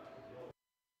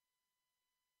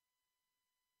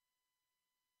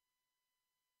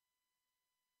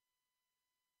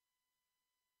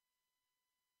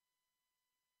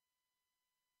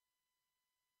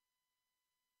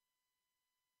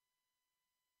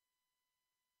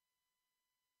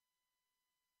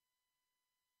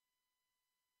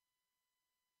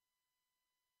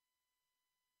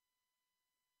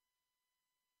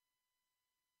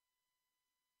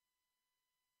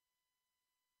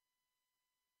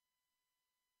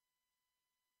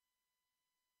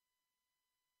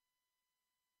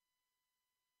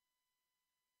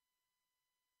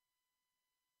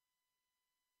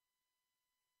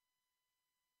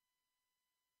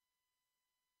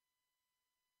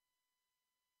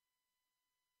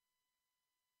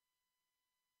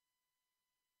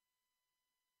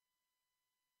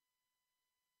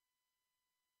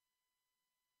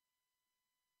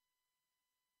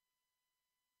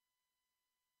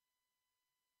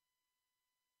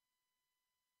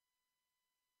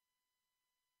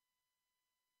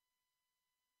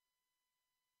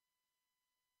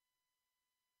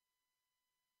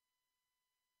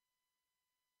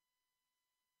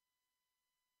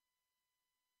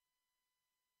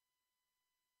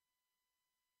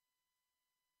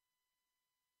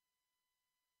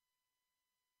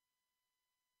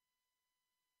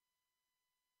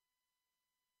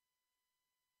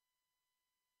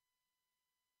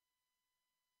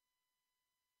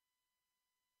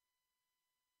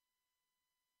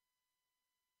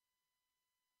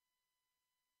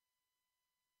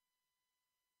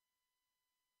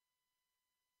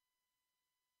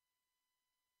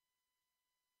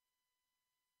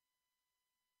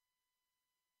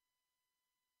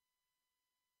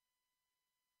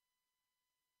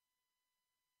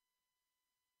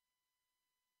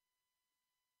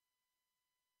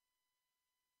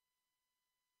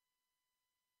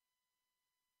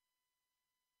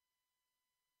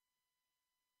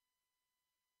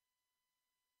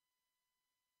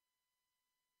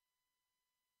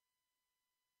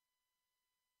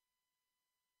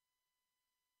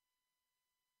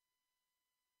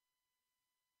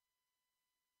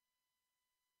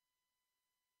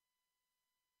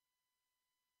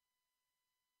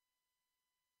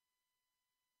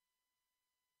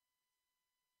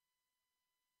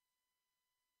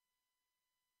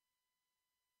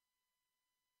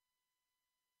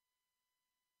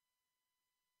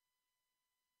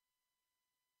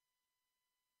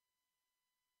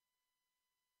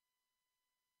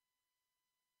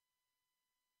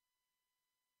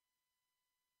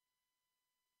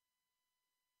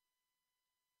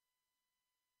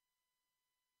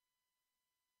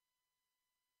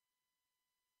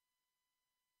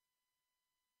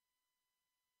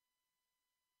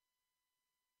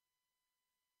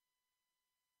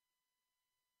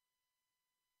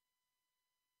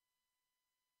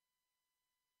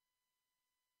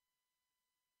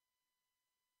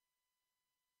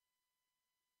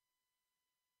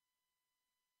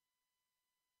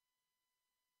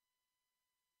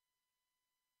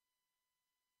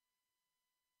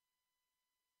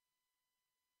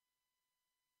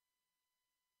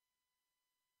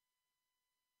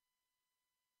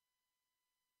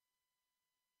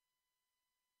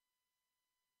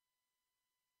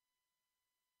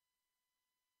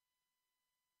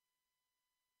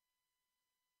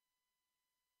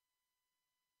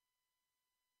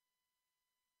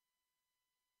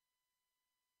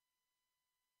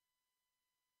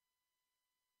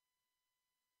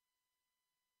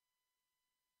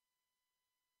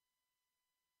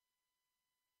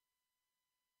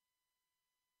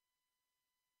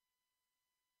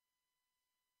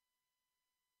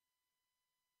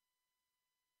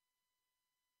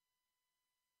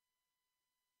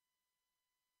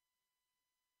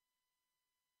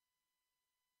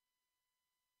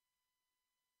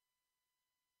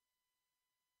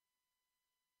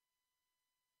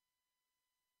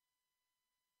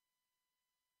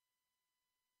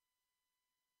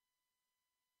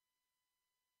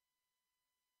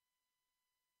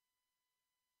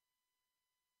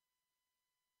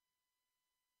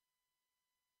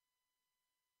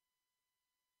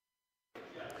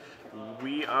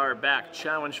 We are back.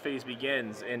 Challenge phase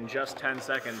begins in just 10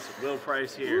 seconds. Will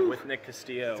Price here with Nick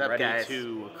Castillo, up, ready guys?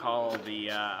 to call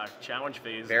the challenge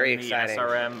phase Very in the exciting.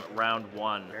 SRM round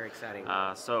 1. Very exciting.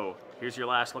 So here's your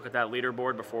last look at that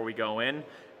leaderboard before we go in.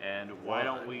 And why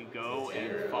don't we go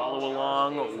and follow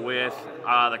along with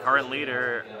the current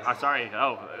leader.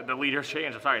 The leader's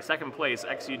changed. Second place,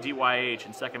 XUDYH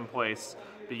in second place,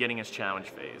 beginning his challenge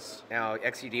phase. Now,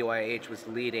 XUDYH was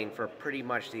leading for pretty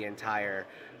much the entire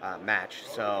match.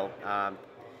 So,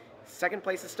 second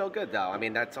place is still good, though. I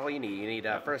mean, that's all you need. You need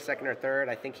first, second, or third.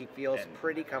 I think he feels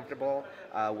pretty comfortable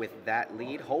with that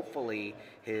lead. Hopefully,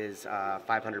 his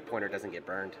 500-pointer doesn't get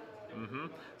burned.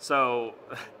 So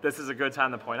this is a good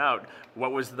time to point out,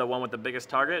 what was the one with the biggest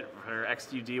target for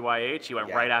XUDYH? He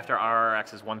went right after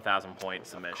RRX's 1,000-point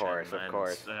submission. Of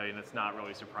course. I mean, it's not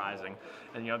really surprising.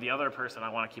 And the other person I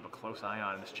want to keep a close eye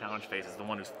on in this challenge phase is the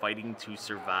one who's fighting to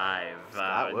survive in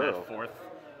that 4th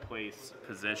place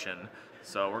position.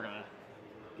 So we're gonna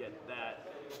get that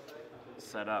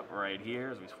set up right here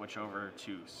as we switch over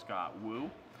to Scott Wu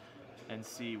and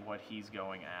see what he's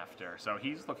going after. So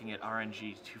he's looking at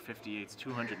RNG 258's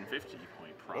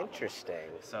 250-point problem. Interesting.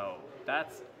 So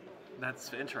that's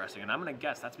interesting, and I'm gonna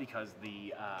guess that's because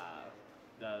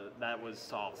that was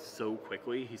solved so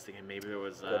quickly. He's thinking maybe there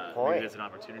was maybe there's an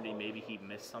opportunity, maybe he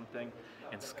missed something.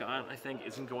 And Scott, I think,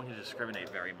 isn't going to discriminate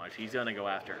very much. He's going to go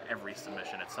after every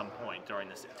submission at some point during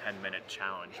this 10-minute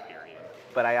challenge period.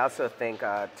 But I also think,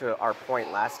 to our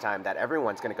point last time, that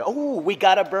everyone's going to go, oh, we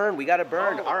got to burn.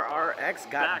 RRX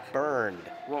got burned.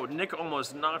 Whoa, Nick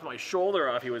almost knocked my shoulder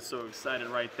off. He was so excited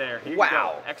right there. Here wow.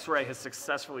 You go. X-Ray has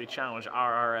successfully challenged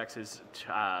RRX's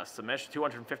submission,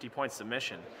 250-point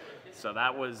submission. So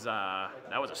that was a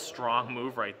strong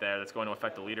move right there that's going to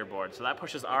affect the leaderboard. So that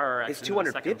pushes RRX his into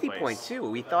the second 250 place. point too.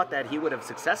 We thought that he would have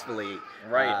successfully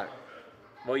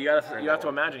well, you have to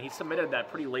imagine he submitted that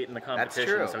pretty late in the competition.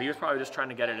 That's true. So he was probably just trying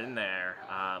to get it in there.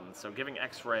 So giving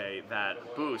X-Ray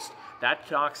that boost, that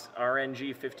knocks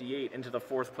RNG 58 into the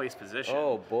 4th place position.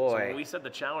 Oh boy. So when we said the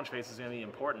challenge phase is going to be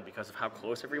important because of how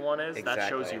close everyone is, that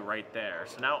shows you right there.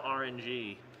 So now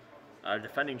RNG,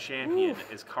 defending champion,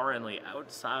 is currently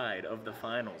outside of the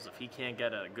finals. If he can't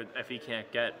get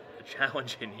a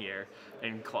challenge in here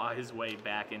and claw his way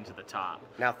back into the top.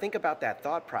 Now think about that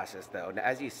thought process, though.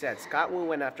 As you said, Scott Wu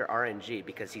went after RNG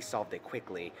because he solved it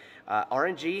quickly.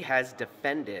 RNG has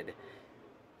defended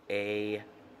a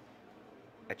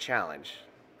challenge,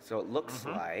 so it looks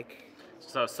like.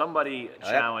 So somebody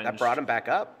challenged. That brought him back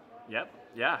up. Yep.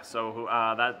 Yeah, so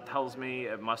that tells me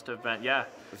it must have been,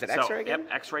 Was it X-Ray again? Yep,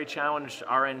 X-Ray challenged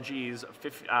RNG's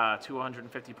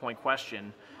 250-point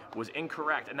question, was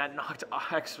incorrect, and that knocked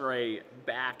X-Ray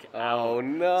back out. Oh,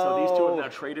 no. So these two have now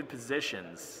traded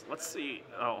positions. Let's see.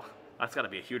 Oh, that's got to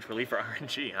be a huge relief for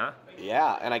RNG, huh?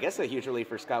 Yeah, and I guess a huge relief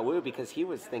for Scott Wu because he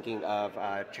was thinking of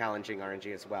challenging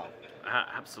RNG as well.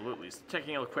 Absolutely. So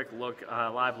taking a quick look,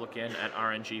 live look in at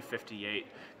RNG 58.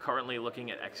 Currently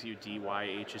looking at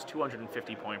XUDYH's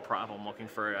 250-point problem, looking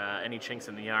for any chinks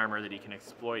in the armor that he can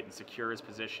exploit and secure his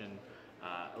position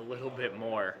a little bit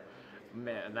more.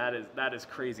 Man, that is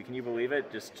crazy. Can you believe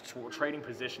it? Just trading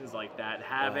positions like that,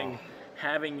 having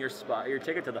your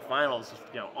ticket to the finals,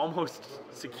 almost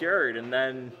secured, and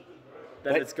then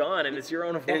it's gone, and it's your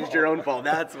own fault. It's your own fault.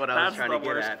 That's what I was trying to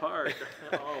get at. That's the worst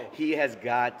part. He has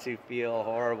got to feel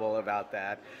horrible about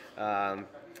that.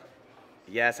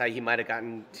 Yes, he might have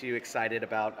gotten too excited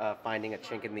about finding a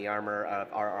chink in the armor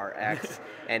of RRX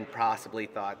and possibly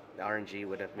thought RNG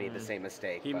would have made the same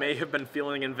mistake. He may have been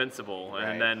feeling invincible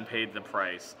and then paid the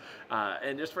price.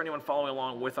 And just for anyone following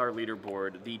along with our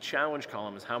leaderboard, the challenge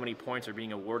column is how many points are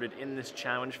being awarded in this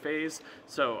challenge phase.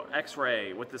 So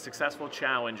X-Ray, with the successful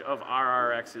challenge of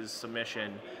RRX's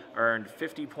submission, earned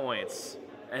 50 points,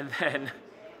 and then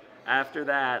after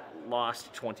that,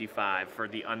 lost 25 for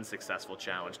the unsuccessful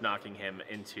challenge, knocking him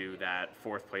into that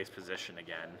 4th place position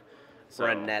again. So,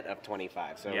 for a net of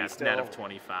 25. So yes, net of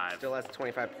 25. Still has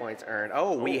 25 points earned.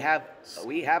 Oh, we have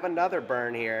another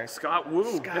burn here. Scott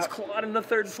Wu has clawed in the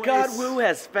 3rd place. Scott Wu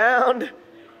has found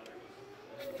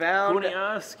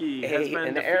Kuniaski has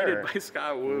been defeated by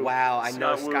Scott Wu. Wow, I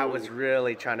know Scott was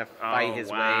really trying to fight his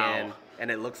way in,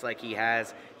 and it looks like he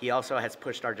has. He also has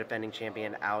pushed our defending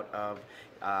champion out of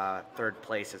 3rd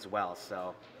place as well.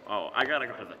 So. Oh, I gotta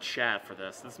go to the chat for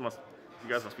this. You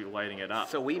guys must be lighting it up.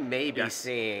 So we may be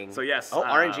seeing. So yes. Oh,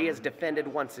 RNG has defended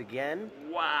once again.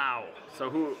 Wow. So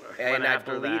who? And I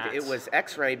believe it was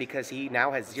X-Ray because he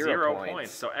now has 0 points.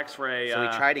 So X-Ray. So he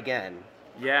tried again.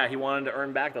 Yeah, he wanted to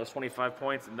earn back those 25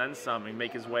 points and then some and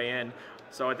make his way in.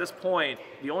 So at this point,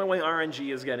 the only way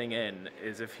RNG is getting in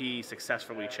is if he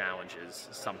successfully challenges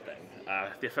something.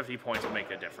 The 50 points will make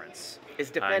a difference. Is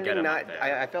defending not?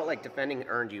 I felt like defending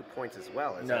earned you points as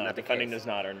well. Is that not the defending case? does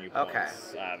not earn you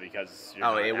points. Because you're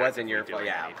oh, not it wasn't your fault. doing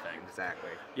Yeah, anything. exactly.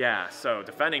 Yeah, so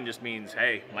defending just means,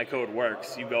 hey, my code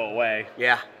works. You go away.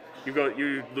 Yeah.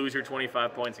 You lose your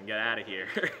 25 points and get out of here.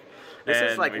 This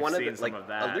is like one of the of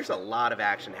that. there's a lot of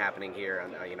action happening here,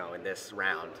 in this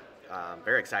round.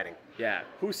 Very exciting. Yeah.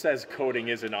 Who says coding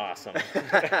isn't awesome?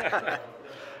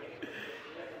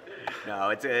 No,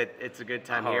 it's a good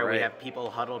time here. Right. We have people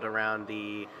huddled around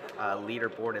the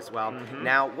leaderboard as well. Mm-hmm.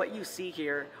 Now, what you see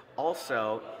here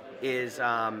also is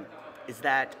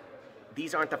that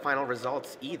these aren't the final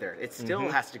results either. It still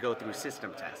has to go through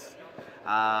system tests.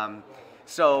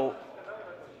 So.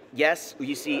 Yes,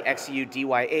 you see XU,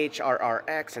 DYH,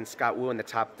 RRX, and Scott Wu in the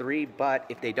top 3, but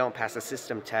if they don't pass a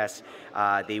system test,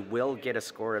 they will get a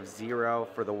score of 0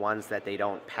 for the ones that they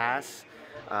don't pass,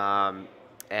 and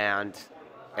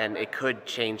it could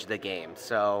change the game.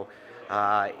 So,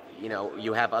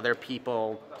 you have other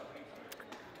people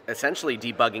essentially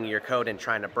debugging your code and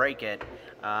trying to break it.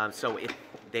 So if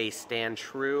they stand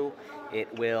true,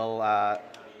 it will.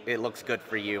 It looks good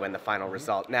for you in the final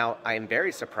result. Now, I am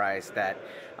very surprised that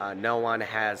no one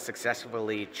has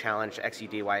successfully challenged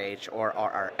XUDYH or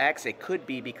RRX. It could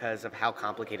be because of how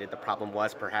complicated the problem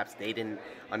was. Perhaps they didn't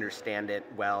understand it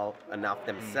well enough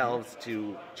themselves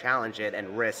to challenge it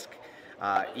and risk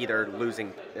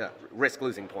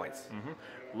losing points.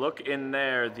 Look in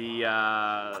there.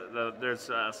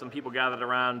 There's some people gathered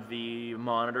around the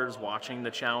monitors watching the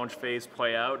challenge phase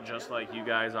play out, just like you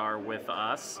guys are with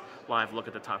us. Live look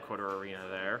at the top coder arena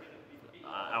there.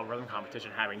 Algorithm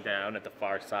competition happening down at the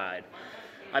far side.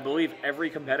 I believe every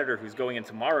competitor who's going in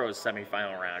tomorrow's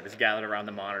semifinal round is gathered around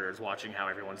the monitors watching how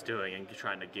everyone's doing and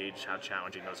trying to gauge how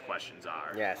challenging those questions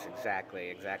are. Yes,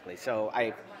 exactly. So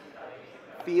I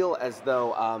feel as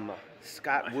though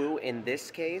Scott Wu in this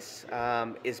case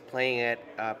is playing it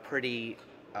pretty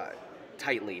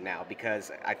tightly now,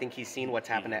 because I think he's seen what's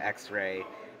happened to X-Ray.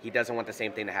 He doesn't want the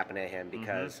same thing to happen to him,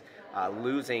 because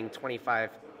losing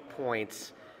 25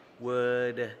 points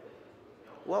would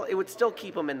still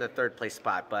keep him in the third place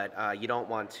spot, but you don't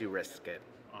want to risk it.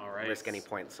 All right. Risk any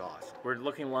points lost. We're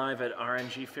looking live at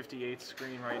RNG 58's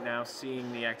screen right now,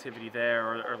 seeing the activity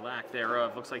there or lack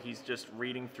thereof. Looks like he's just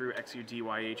reading through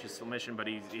XUDYH's submission, but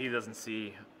he doesn't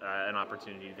see an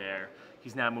opportunity there.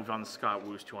 He's now moved on to Scott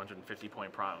Wu's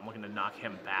 250-point problem, looking to knock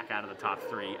him back out of the top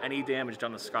 3. Any damage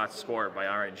done to Scott's score by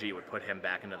RNG would put him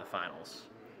back into the finals.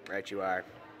 Right you are.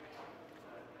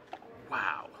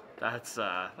 Wow. That's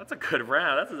a good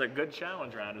round. That's a good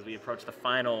challenge round as we approach the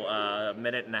final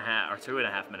minute and a half, or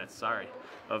 2.5 minutes,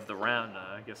 of the round.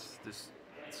 I guess there's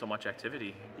so much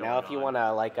activity going on. Now, if you on.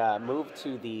 want to move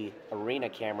to the arena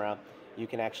camera, you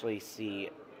can actually see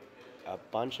a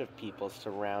bunch of people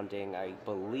surrounding, I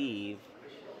believe,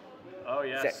 oh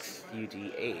yes,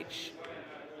 XUDH,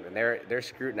 and they're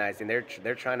scrutinizing. They're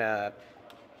trying to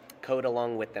code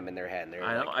along with them in their head.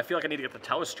 I feel like I need to get the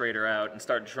telestrator out and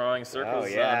start drawing circles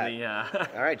on the...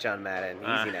 All right, John Madden,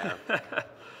 easy now.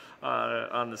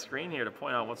 On the screen here to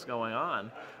point out what's going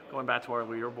on. Going back to our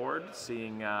leaderboard,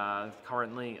 seeing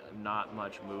currently not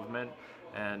much movement.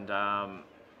 And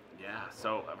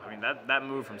so, I mean, that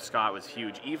move from Scott was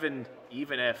huge. Even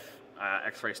if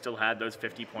X-Ray still had those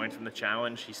 50 points from the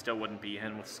challenge, he still wouldn't be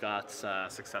in with Scott's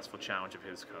successful challenge of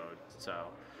his code. So...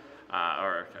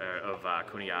 of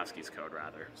Kuniowski's code,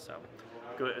 rather. So,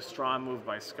 good, a strong move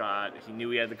by Scott. He knew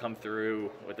he had to come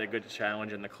through with a good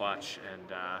challenge in the clutch,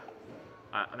 and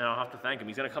I'll have to thank him.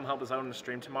 He's going to come help us out on the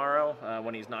stream tomorrow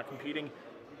when he's not competing,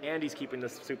 and he's keeping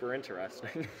this super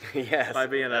interesting. Yes, by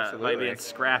being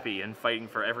scrappy and fighting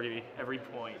for every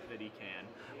point that he can.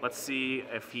 Let's see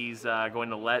if he's going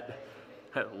to let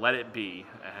it be,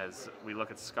 as we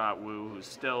look at Scott Wu, who's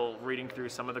still reading through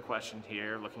some of the questions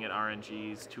here, looking at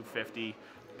RNG's 250,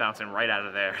 bouncing right out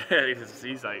of there.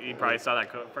 He probably saw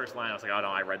that first line. I was like, oh no,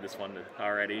 I read this one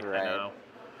already. Right. I know.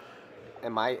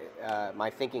 And my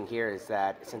thinking here is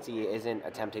that since he isn't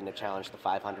attempting to challenge the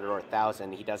 500 or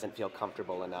 1,000, he doesn't feel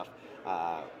comfortable enough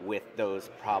with those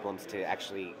problems to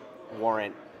actually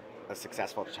warrant a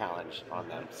successful challenge on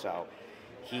them. So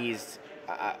he's,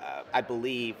 I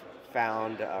believe,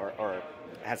 found or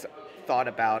has thought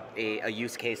about a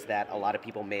use case that a lot of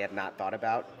people may have not thought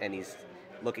about, and he's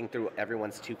looking through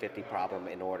everyone's 250 problem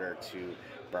in order to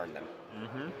burn them.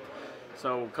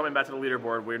 So coming back to the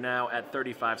leaderboard, we're now at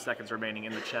 35 seconds remaining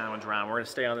in the challenge round. We're going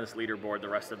to stay on this leaderboard the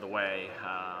rest of the way.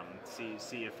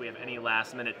 See if we have any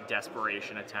last-minute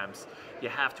desperation attempts. You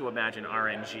have to imagine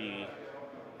RNG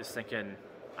is thinking,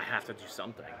 I have to do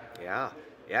something.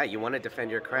 Yeah, you want to defend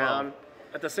your crown. Well,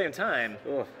 at the same time,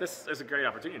 this is a great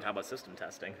opportunity to talk about system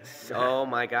testing. Oh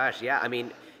my gosh, yeah. I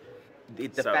mean, the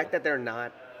fact that they're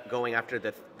not going after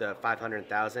the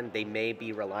 500,000, they may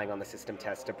be relying on the system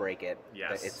test to break it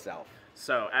itself.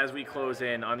 So as we close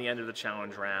in on the end of the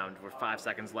challenge round, we're 5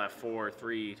 seconds left. 4,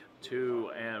 3,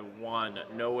 2, and 1.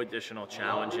 No additional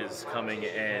challenges coming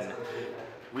in.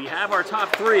 We have our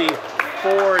top 3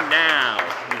 for now.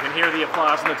 You can hear the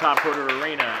applause in the top quarter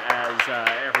arena as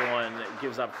everyone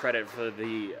gives up credit for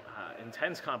the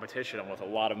intense competition with a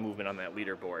lot of movement on that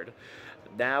leaderboard.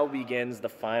 Now begins the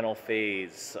final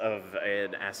phase of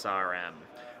an SRM.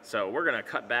 So we're going to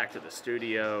cut back to the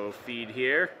studio feed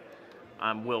here.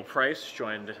 I'm Will Price,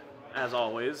 joined as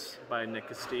always by Nick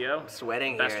Castillo. I'm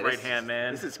sweating Best here. right-hand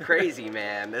man. This is crazy,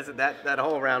 man. That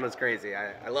whole round was crazy.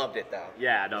 I loved it, though.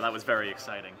 Yeah, no, that was very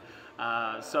exciting.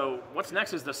 So what's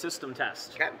next is the system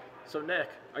test. Okay. So Nick,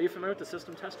 are you familiar with the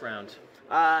system test round?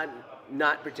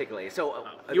 Not particularly. So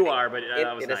you are, but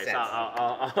that was in nice.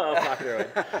 I'll talk through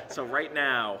it. So right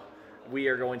now, we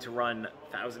are going to run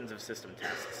thousands of system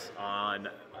tests on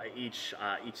each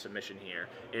submission here,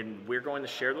 and we're going to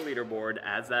share the leaderboard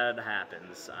as that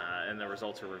happens, and the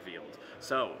results are revealed.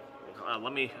 So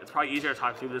it's probably easier to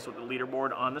talk through this with the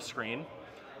leaderboard on the screen.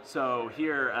 So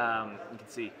here you can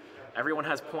see everyone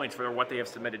has points for what they have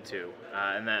submitted to,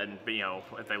 and then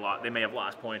if they may have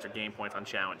lost points or gained points on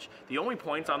challenge. The only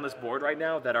points on this board right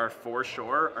now that are for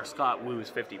sure are Scott Woo's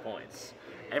 50 points.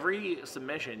 Every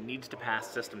submission needs to pass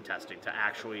system testing to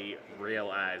actually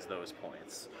realize those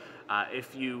points.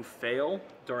 If you fail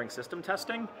during system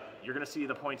testing, you're going to see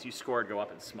the points you scored go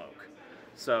up in smoke.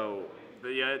 So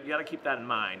you got to keep that in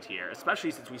mind here,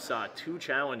 especially since we saw 2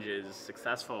 challenges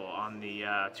successful on the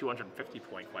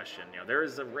 250-point question. There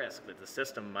is a risk that the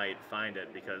system might find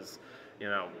it because,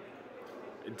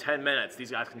 in 10 minutes,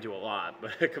 these guys can do a lot,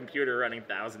 but a computer running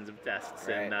thousands of tests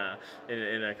in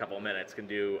a couple of minutes can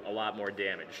do a lot more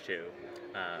damage too.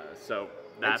 So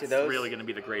that's really going to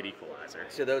be the great equalizer.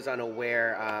 To those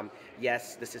unaware,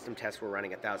 yes, the system tests were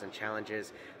running 1,000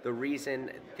 challenges. The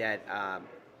reason that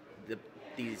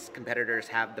these competitors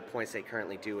have the points they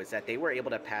currently do is that they were able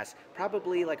to pass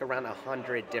probably like around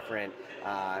 100 different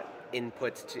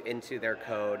inputs into their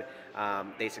code.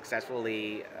 They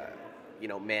successfully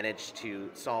managed to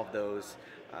solve those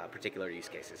particular use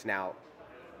cases. Now,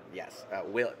 yes,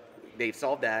 they've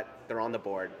solved that, they're on the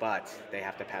board, but they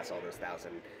have to pass all those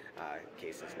 1,000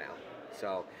 cases now.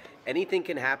 So anything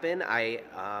can happen. I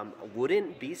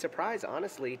wouldn't be surprised,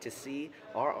 honestly, to see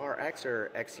RRX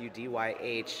or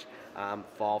XUDYH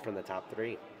fall from the top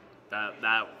 3.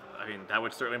 That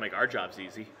would certainly make our jobs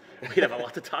easy. We'd have a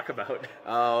lot to talk about.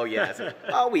 Oh yes.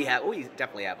 We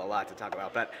definitely have a lot to talk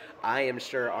about. But I am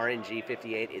sure RNG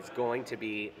 58 is going to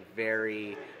be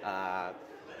very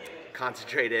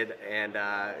concentrated, and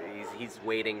he's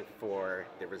waiting for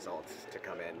the results to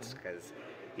come in because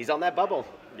he's on that bubble.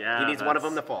 Yeah, he needs one of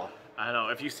them to fall. I know.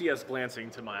 If you see us glancing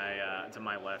to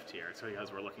my left here, it's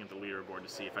because we're looking at the leaderboard to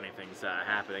see if anything's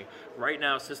happening. Right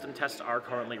now, system tests are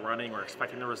currently running. We're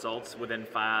expecting the results within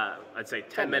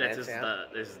 10 minutes is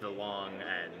the long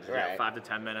end. Right. 5 to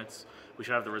 10 minutes. We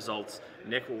should have the results.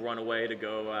 Nick will run away to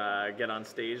go get on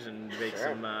stage and make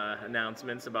some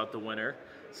announcements about the winner.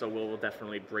 So we'll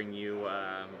definitely bring you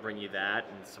that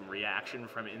and some reaction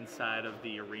from inside of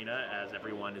the arena as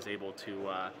everyone is able to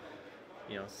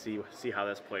see how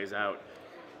this plays out.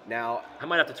 Now, I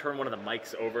might have to turn one of the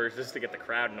mics over just to get the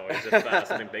crowd noise if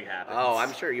something big happens. Oh,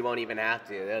 I'm sure you won't even have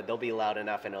to. They'll be loud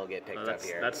enough and it'll get picked up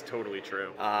here. That's totally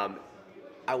true.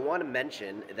 I want to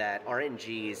mention that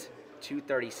RNG's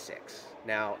 236.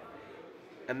 Now,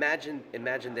 imagine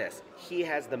this. He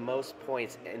has the most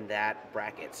points in that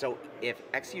bracket. So if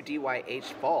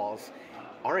XUDYH falls,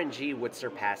 RNG would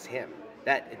surpass him.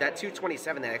 That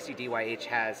 227 that XUDYH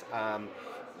has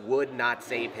would not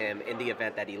save him in the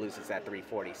event that he loses that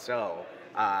 340. So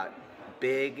that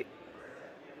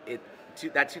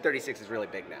 236 is really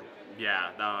big now.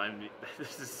 Yeah, no,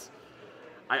 this is.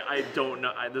 I don't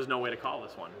know. There's no way to call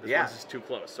this one. This one's just too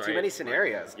close. Right? Too many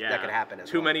scenarios that could happen.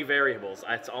 Too many variables.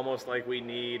 It's almost like we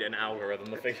need an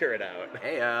algorithm to figure it out.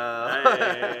 Hey.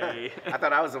 I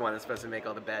thought I was the one that's supposed to make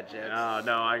all the bad jokes. Oh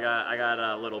no, I got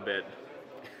a little bit.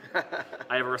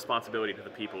 I have a responsibility to the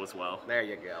people as well. There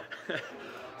you go.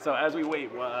 So as we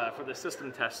wait for the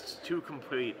system tests to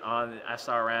complete on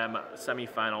SRM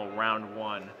semifinal round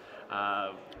 1.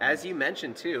 As you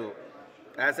mentioned too,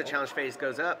 As the challenge phase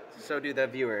goes up, so do the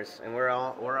viewers, and we're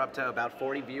up to about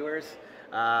 40 viewers,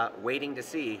 waiting to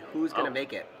see who's going to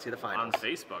make it to the finals. On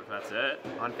Facebook, that's it.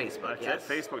 On Facebook, that's yes.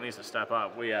 it. Facebook needs to step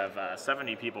up. We have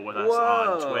 70 people with us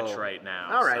on Twitch right now.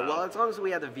 All right. Well, as long as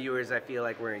we have the viewers, I feel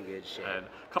like we're in good shape. And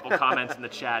a couple comments in the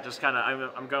chat. Just kind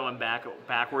of, I'm going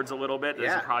backwards a little bit.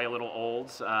 This is probably a little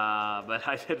old, but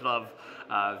I did love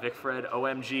Vicfred,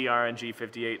 OMG,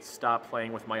 RNG58, stop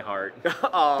playing with my heart.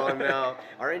 Oh, no.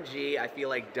 RNG, I feel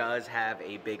like, does have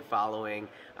a big following,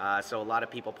 so a lot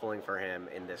of people pulling for him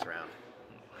in this round.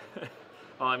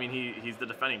 Well, I mean, he's the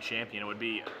defending champion.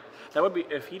 That would be,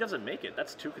 if he doesn't make it,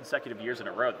 that's 2 consecutive years in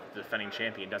a row that the defending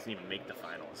champion doesn't even make the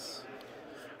finals.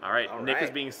 All right, Nick is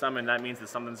being summoned. That means that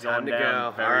something's going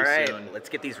down very soon. Let's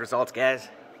get these results, guys.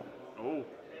 Oh.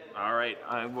 All right,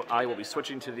 I will be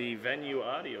switching to the venue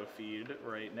audio feed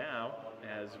right now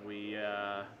as we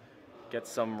get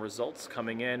some results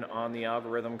coming in on the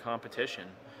algorithm competition.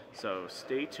 So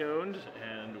stay tuned,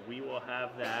 and we will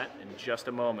have that in just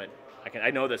a moment.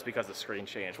 I know this because the screen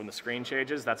changed. When the screen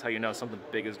changes, that's how you know something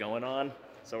big is going on.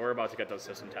 So we're about to get those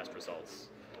system test results.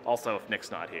 Also, if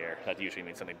Nick's not here, that usually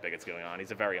means something big is going on.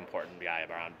 He's a very important guy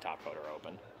around Top Voter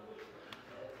Open.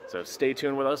 So stay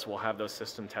tuned with us. We'll have those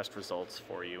system test results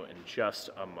for you in just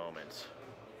a moment.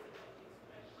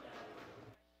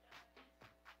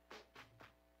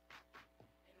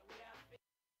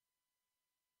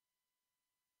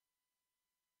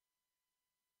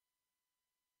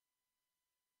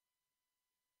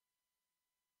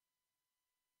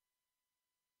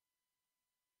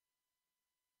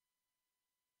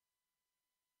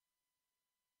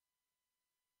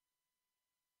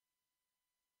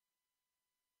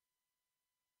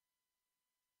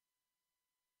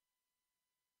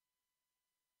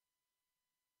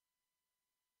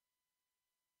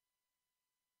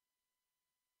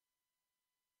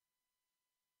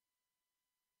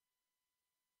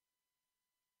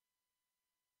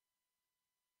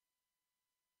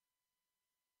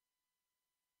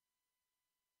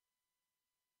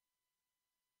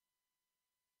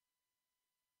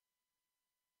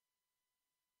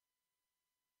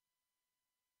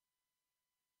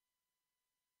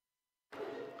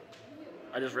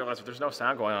 I just realized if there's no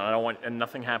sound going on, and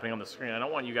nothing happening on the screen, I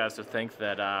don't want you guys to think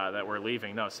that that we're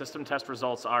leaving. No, system test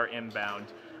results are inbound.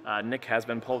 Nick has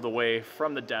been pulled away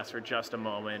from the desk for just a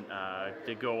moment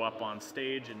to go up on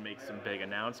stage and make some big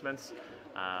announcements.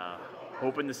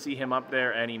 Hoping to see him up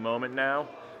there any moment now,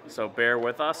 so bear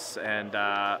with us, and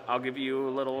I'll give you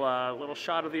a little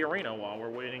shot of the arena while we're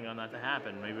waiting on that to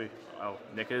happen. Maybe. Oh,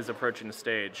 Nick is approaching the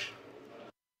stage.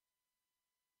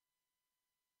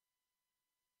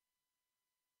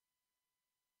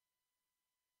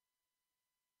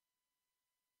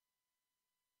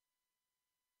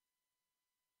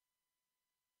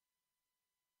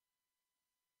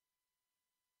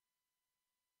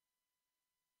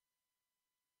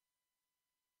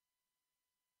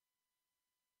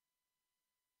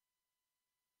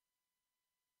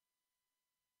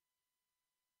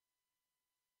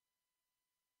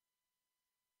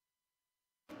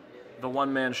 The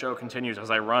one-man show continues as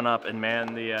I run up and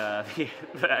man the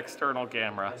external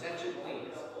camera. Attention, please.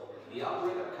 The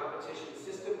algorithm competition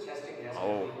system testing has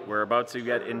we're about to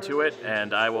get into it,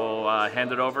 and I will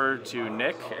hand it over to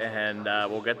Nick, and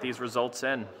we'll get these results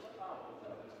in.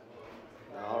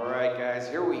 All right, guys,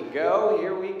 here we go.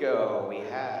 Here we go. We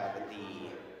have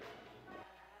the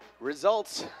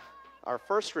results, our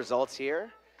first results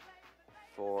here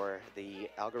for the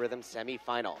algorithm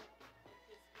semifinal.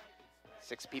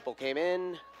 6 people came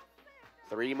in,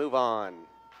 3 move on.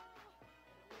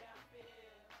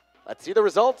 Let's see the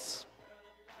results.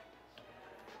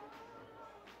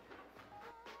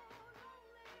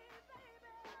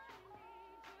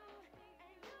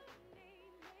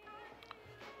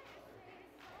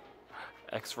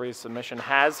 X-Ray submission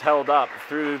has held up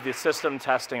through the system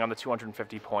testing on the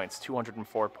 250 points,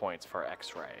 204 points for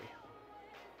X-Ray.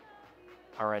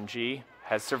 RNG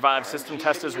has survived system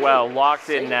test as well, locked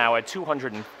in now at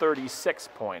 236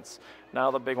 points.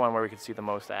 Now the big one where we can see the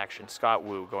most action, Scott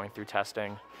Wu going through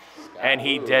testing, and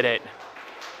he did it.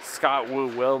 Scott Wu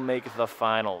will make the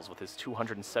finals with his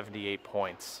 278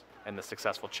 points, and the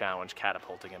successful challenge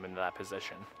catapulting him into that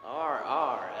position.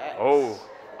 RRX. Oh,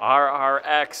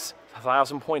 RRX,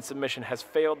 1,000-point submission, has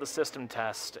failed the system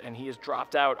test, and he has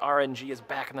dropped out. RNG is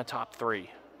back in the top 3.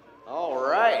 All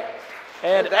right.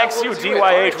 And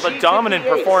XUDYH with a dominant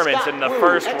performance in the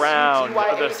first round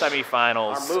of the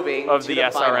semifinals of the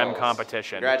SRM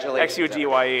competition.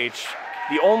 XUDYH,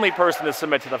 the only person to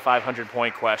submit to the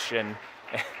 500-point question,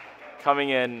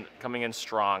 coming in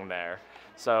strong there.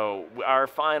 So our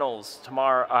finals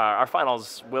tomorrow, our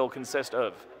finals will consist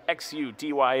of XU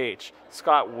DYH,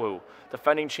 Scott Wu,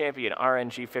 defending champion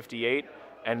RNG 58,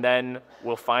 and then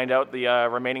we'll find out the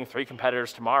remaining 3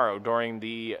 competitors tomorrow during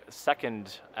the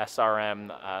second SRM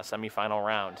semifinal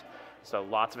round. So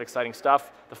lots of exciting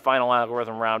stuff. The final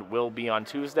algorithm round will be on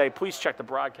Tuesday. Please check the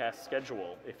broadcast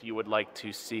schedule if you would like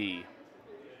to see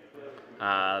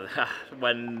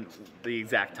when the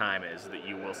exact time is that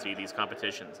you will see these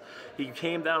competitions. He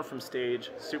came down from stage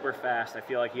super fast. I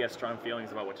feel like he has strong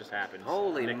feelings about what just happened.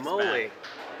 Holy moly.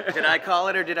 Did I call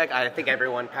it or did I think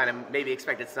everyone kind of maybe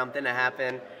expected something to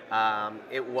happen.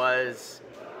 It was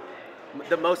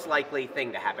the most likely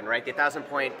thing to happen, right? The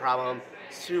 1,000-point problem,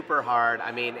 super hard.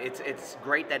 I mean, it's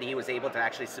great that he was able to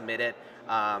actually submit it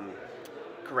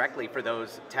correctly for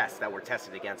those tests that were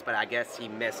tested against, but I guess he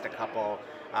missed a couple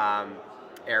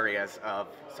areas of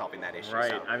solving that issue.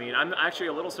 Right. So. I mean, I'm actually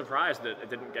a little surprised that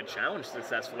it didn't get challenged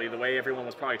successfully the way everyone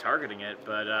was probably targeting it,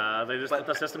 but they just let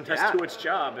the system test do its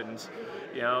job, and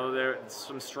you know, there's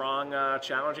some strong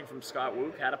challenging from Scott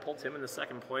Wu, catapults him in the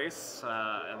second place,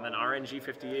 and then RNG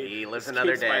 58. He lives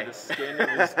another day. By the skin of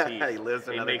his teeth. He lives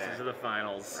another day. He makes it to the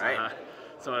finals. Right.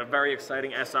 So a very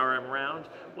exciting SRM round.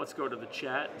 Let's go to the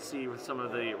chat and see some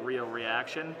of the real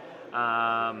reaction.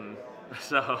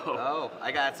 Oh,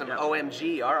 I got some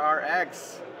OMG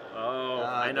RRX. Oh,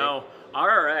 I know.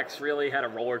 RRX really had a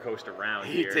roller coaster round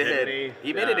here, didn't he?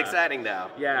 He made it exciting, though.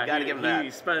 Yeah, you gotta give him that. He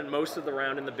spent most of the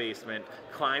round in the basement,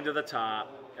 climbed to the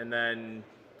top, and then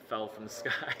fell from the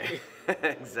sky.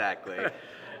 Exactly.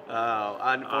 Oh,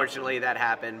 unfortunately that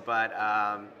happened, but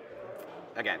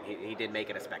again, he did make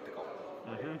it a spectacle.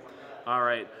 Mm-hmm. All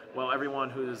right. Well, everyone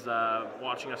who's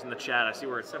watching us in the chat, I see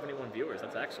we're at 71 viewers.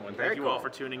 That's excellent. Thank you all for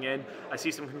tuning in. I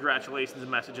see some congratulations and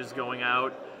messages going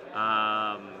out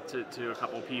to a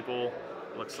couple people.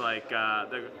 Looks like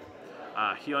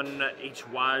Hyun H.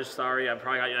 Waj, sorry, I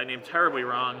probably got that name terribly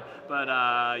wrong. But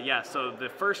yeah, so the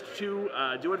first 2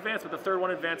 do advance, but the third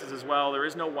one advances as well. There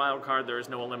is no wild card, there is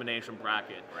no elimination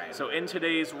bracket. Right. So in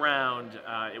today's round,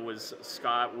 it was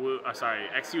Scott Wu,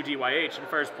 XUDYH in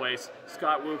first place,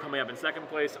 Scott Wu coming up in second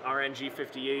place, RNG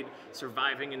 58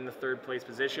 surviving in the third place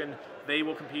position. They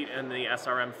will compete in the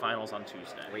SRM finals on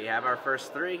Tuesday. We have our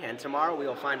first 3, and tomorrow we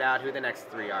will find out who the next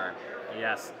 3 are.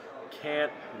 Yes.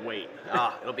 Can't wait.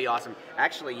 Oh, it'll be awesome.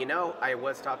 Actually, you know, I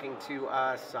was talking to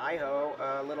Saiho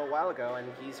a little while ago, and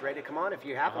he's ready to come on if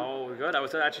you have him. Oh, good. I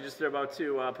was actually just about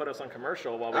to put us on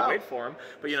commercial while we wait for him.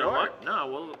 But you know what?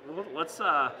 No, let's...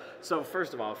 So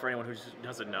first of all, for anyone who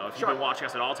doesn't know, if you've been watching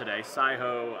us at all today,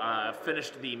 Saiho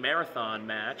finished the marathon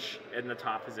match in the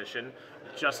top position.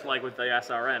 Just like with the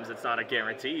SRMs, it's not a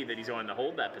guarantee that he's going to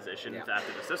hold that position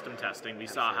after the system testing. We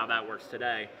saw how that works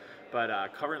today.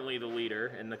 But currently the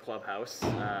leader in the clubhouse,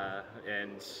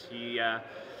 and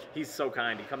he's so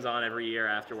kind. He comes on every year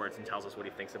afterwards and tells us what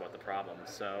he thinks about the problems.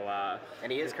 So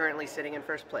and he is currently sitting in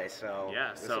first place. So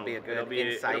yeah, this will be a good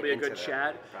insight. It'll be a good into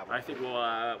chat. I think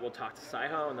we'll talk to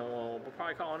Saiho, and then we'll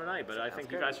probably call it a night. But I think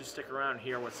you guys should stick around and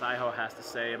hear what Saiho has to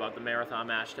say about the marathon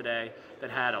match today. That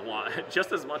had a lot,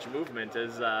 just as much movement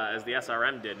as the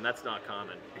SRM did, and that's not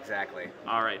common. Exactly.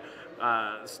 All right.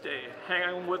 Hang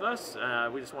on with us.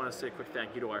 We just want to say a quick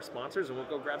thank you to our sponsors, and we'll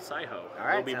go grab Saiho. All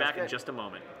right, we'll be back in just a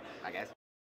moment. Bye, guys.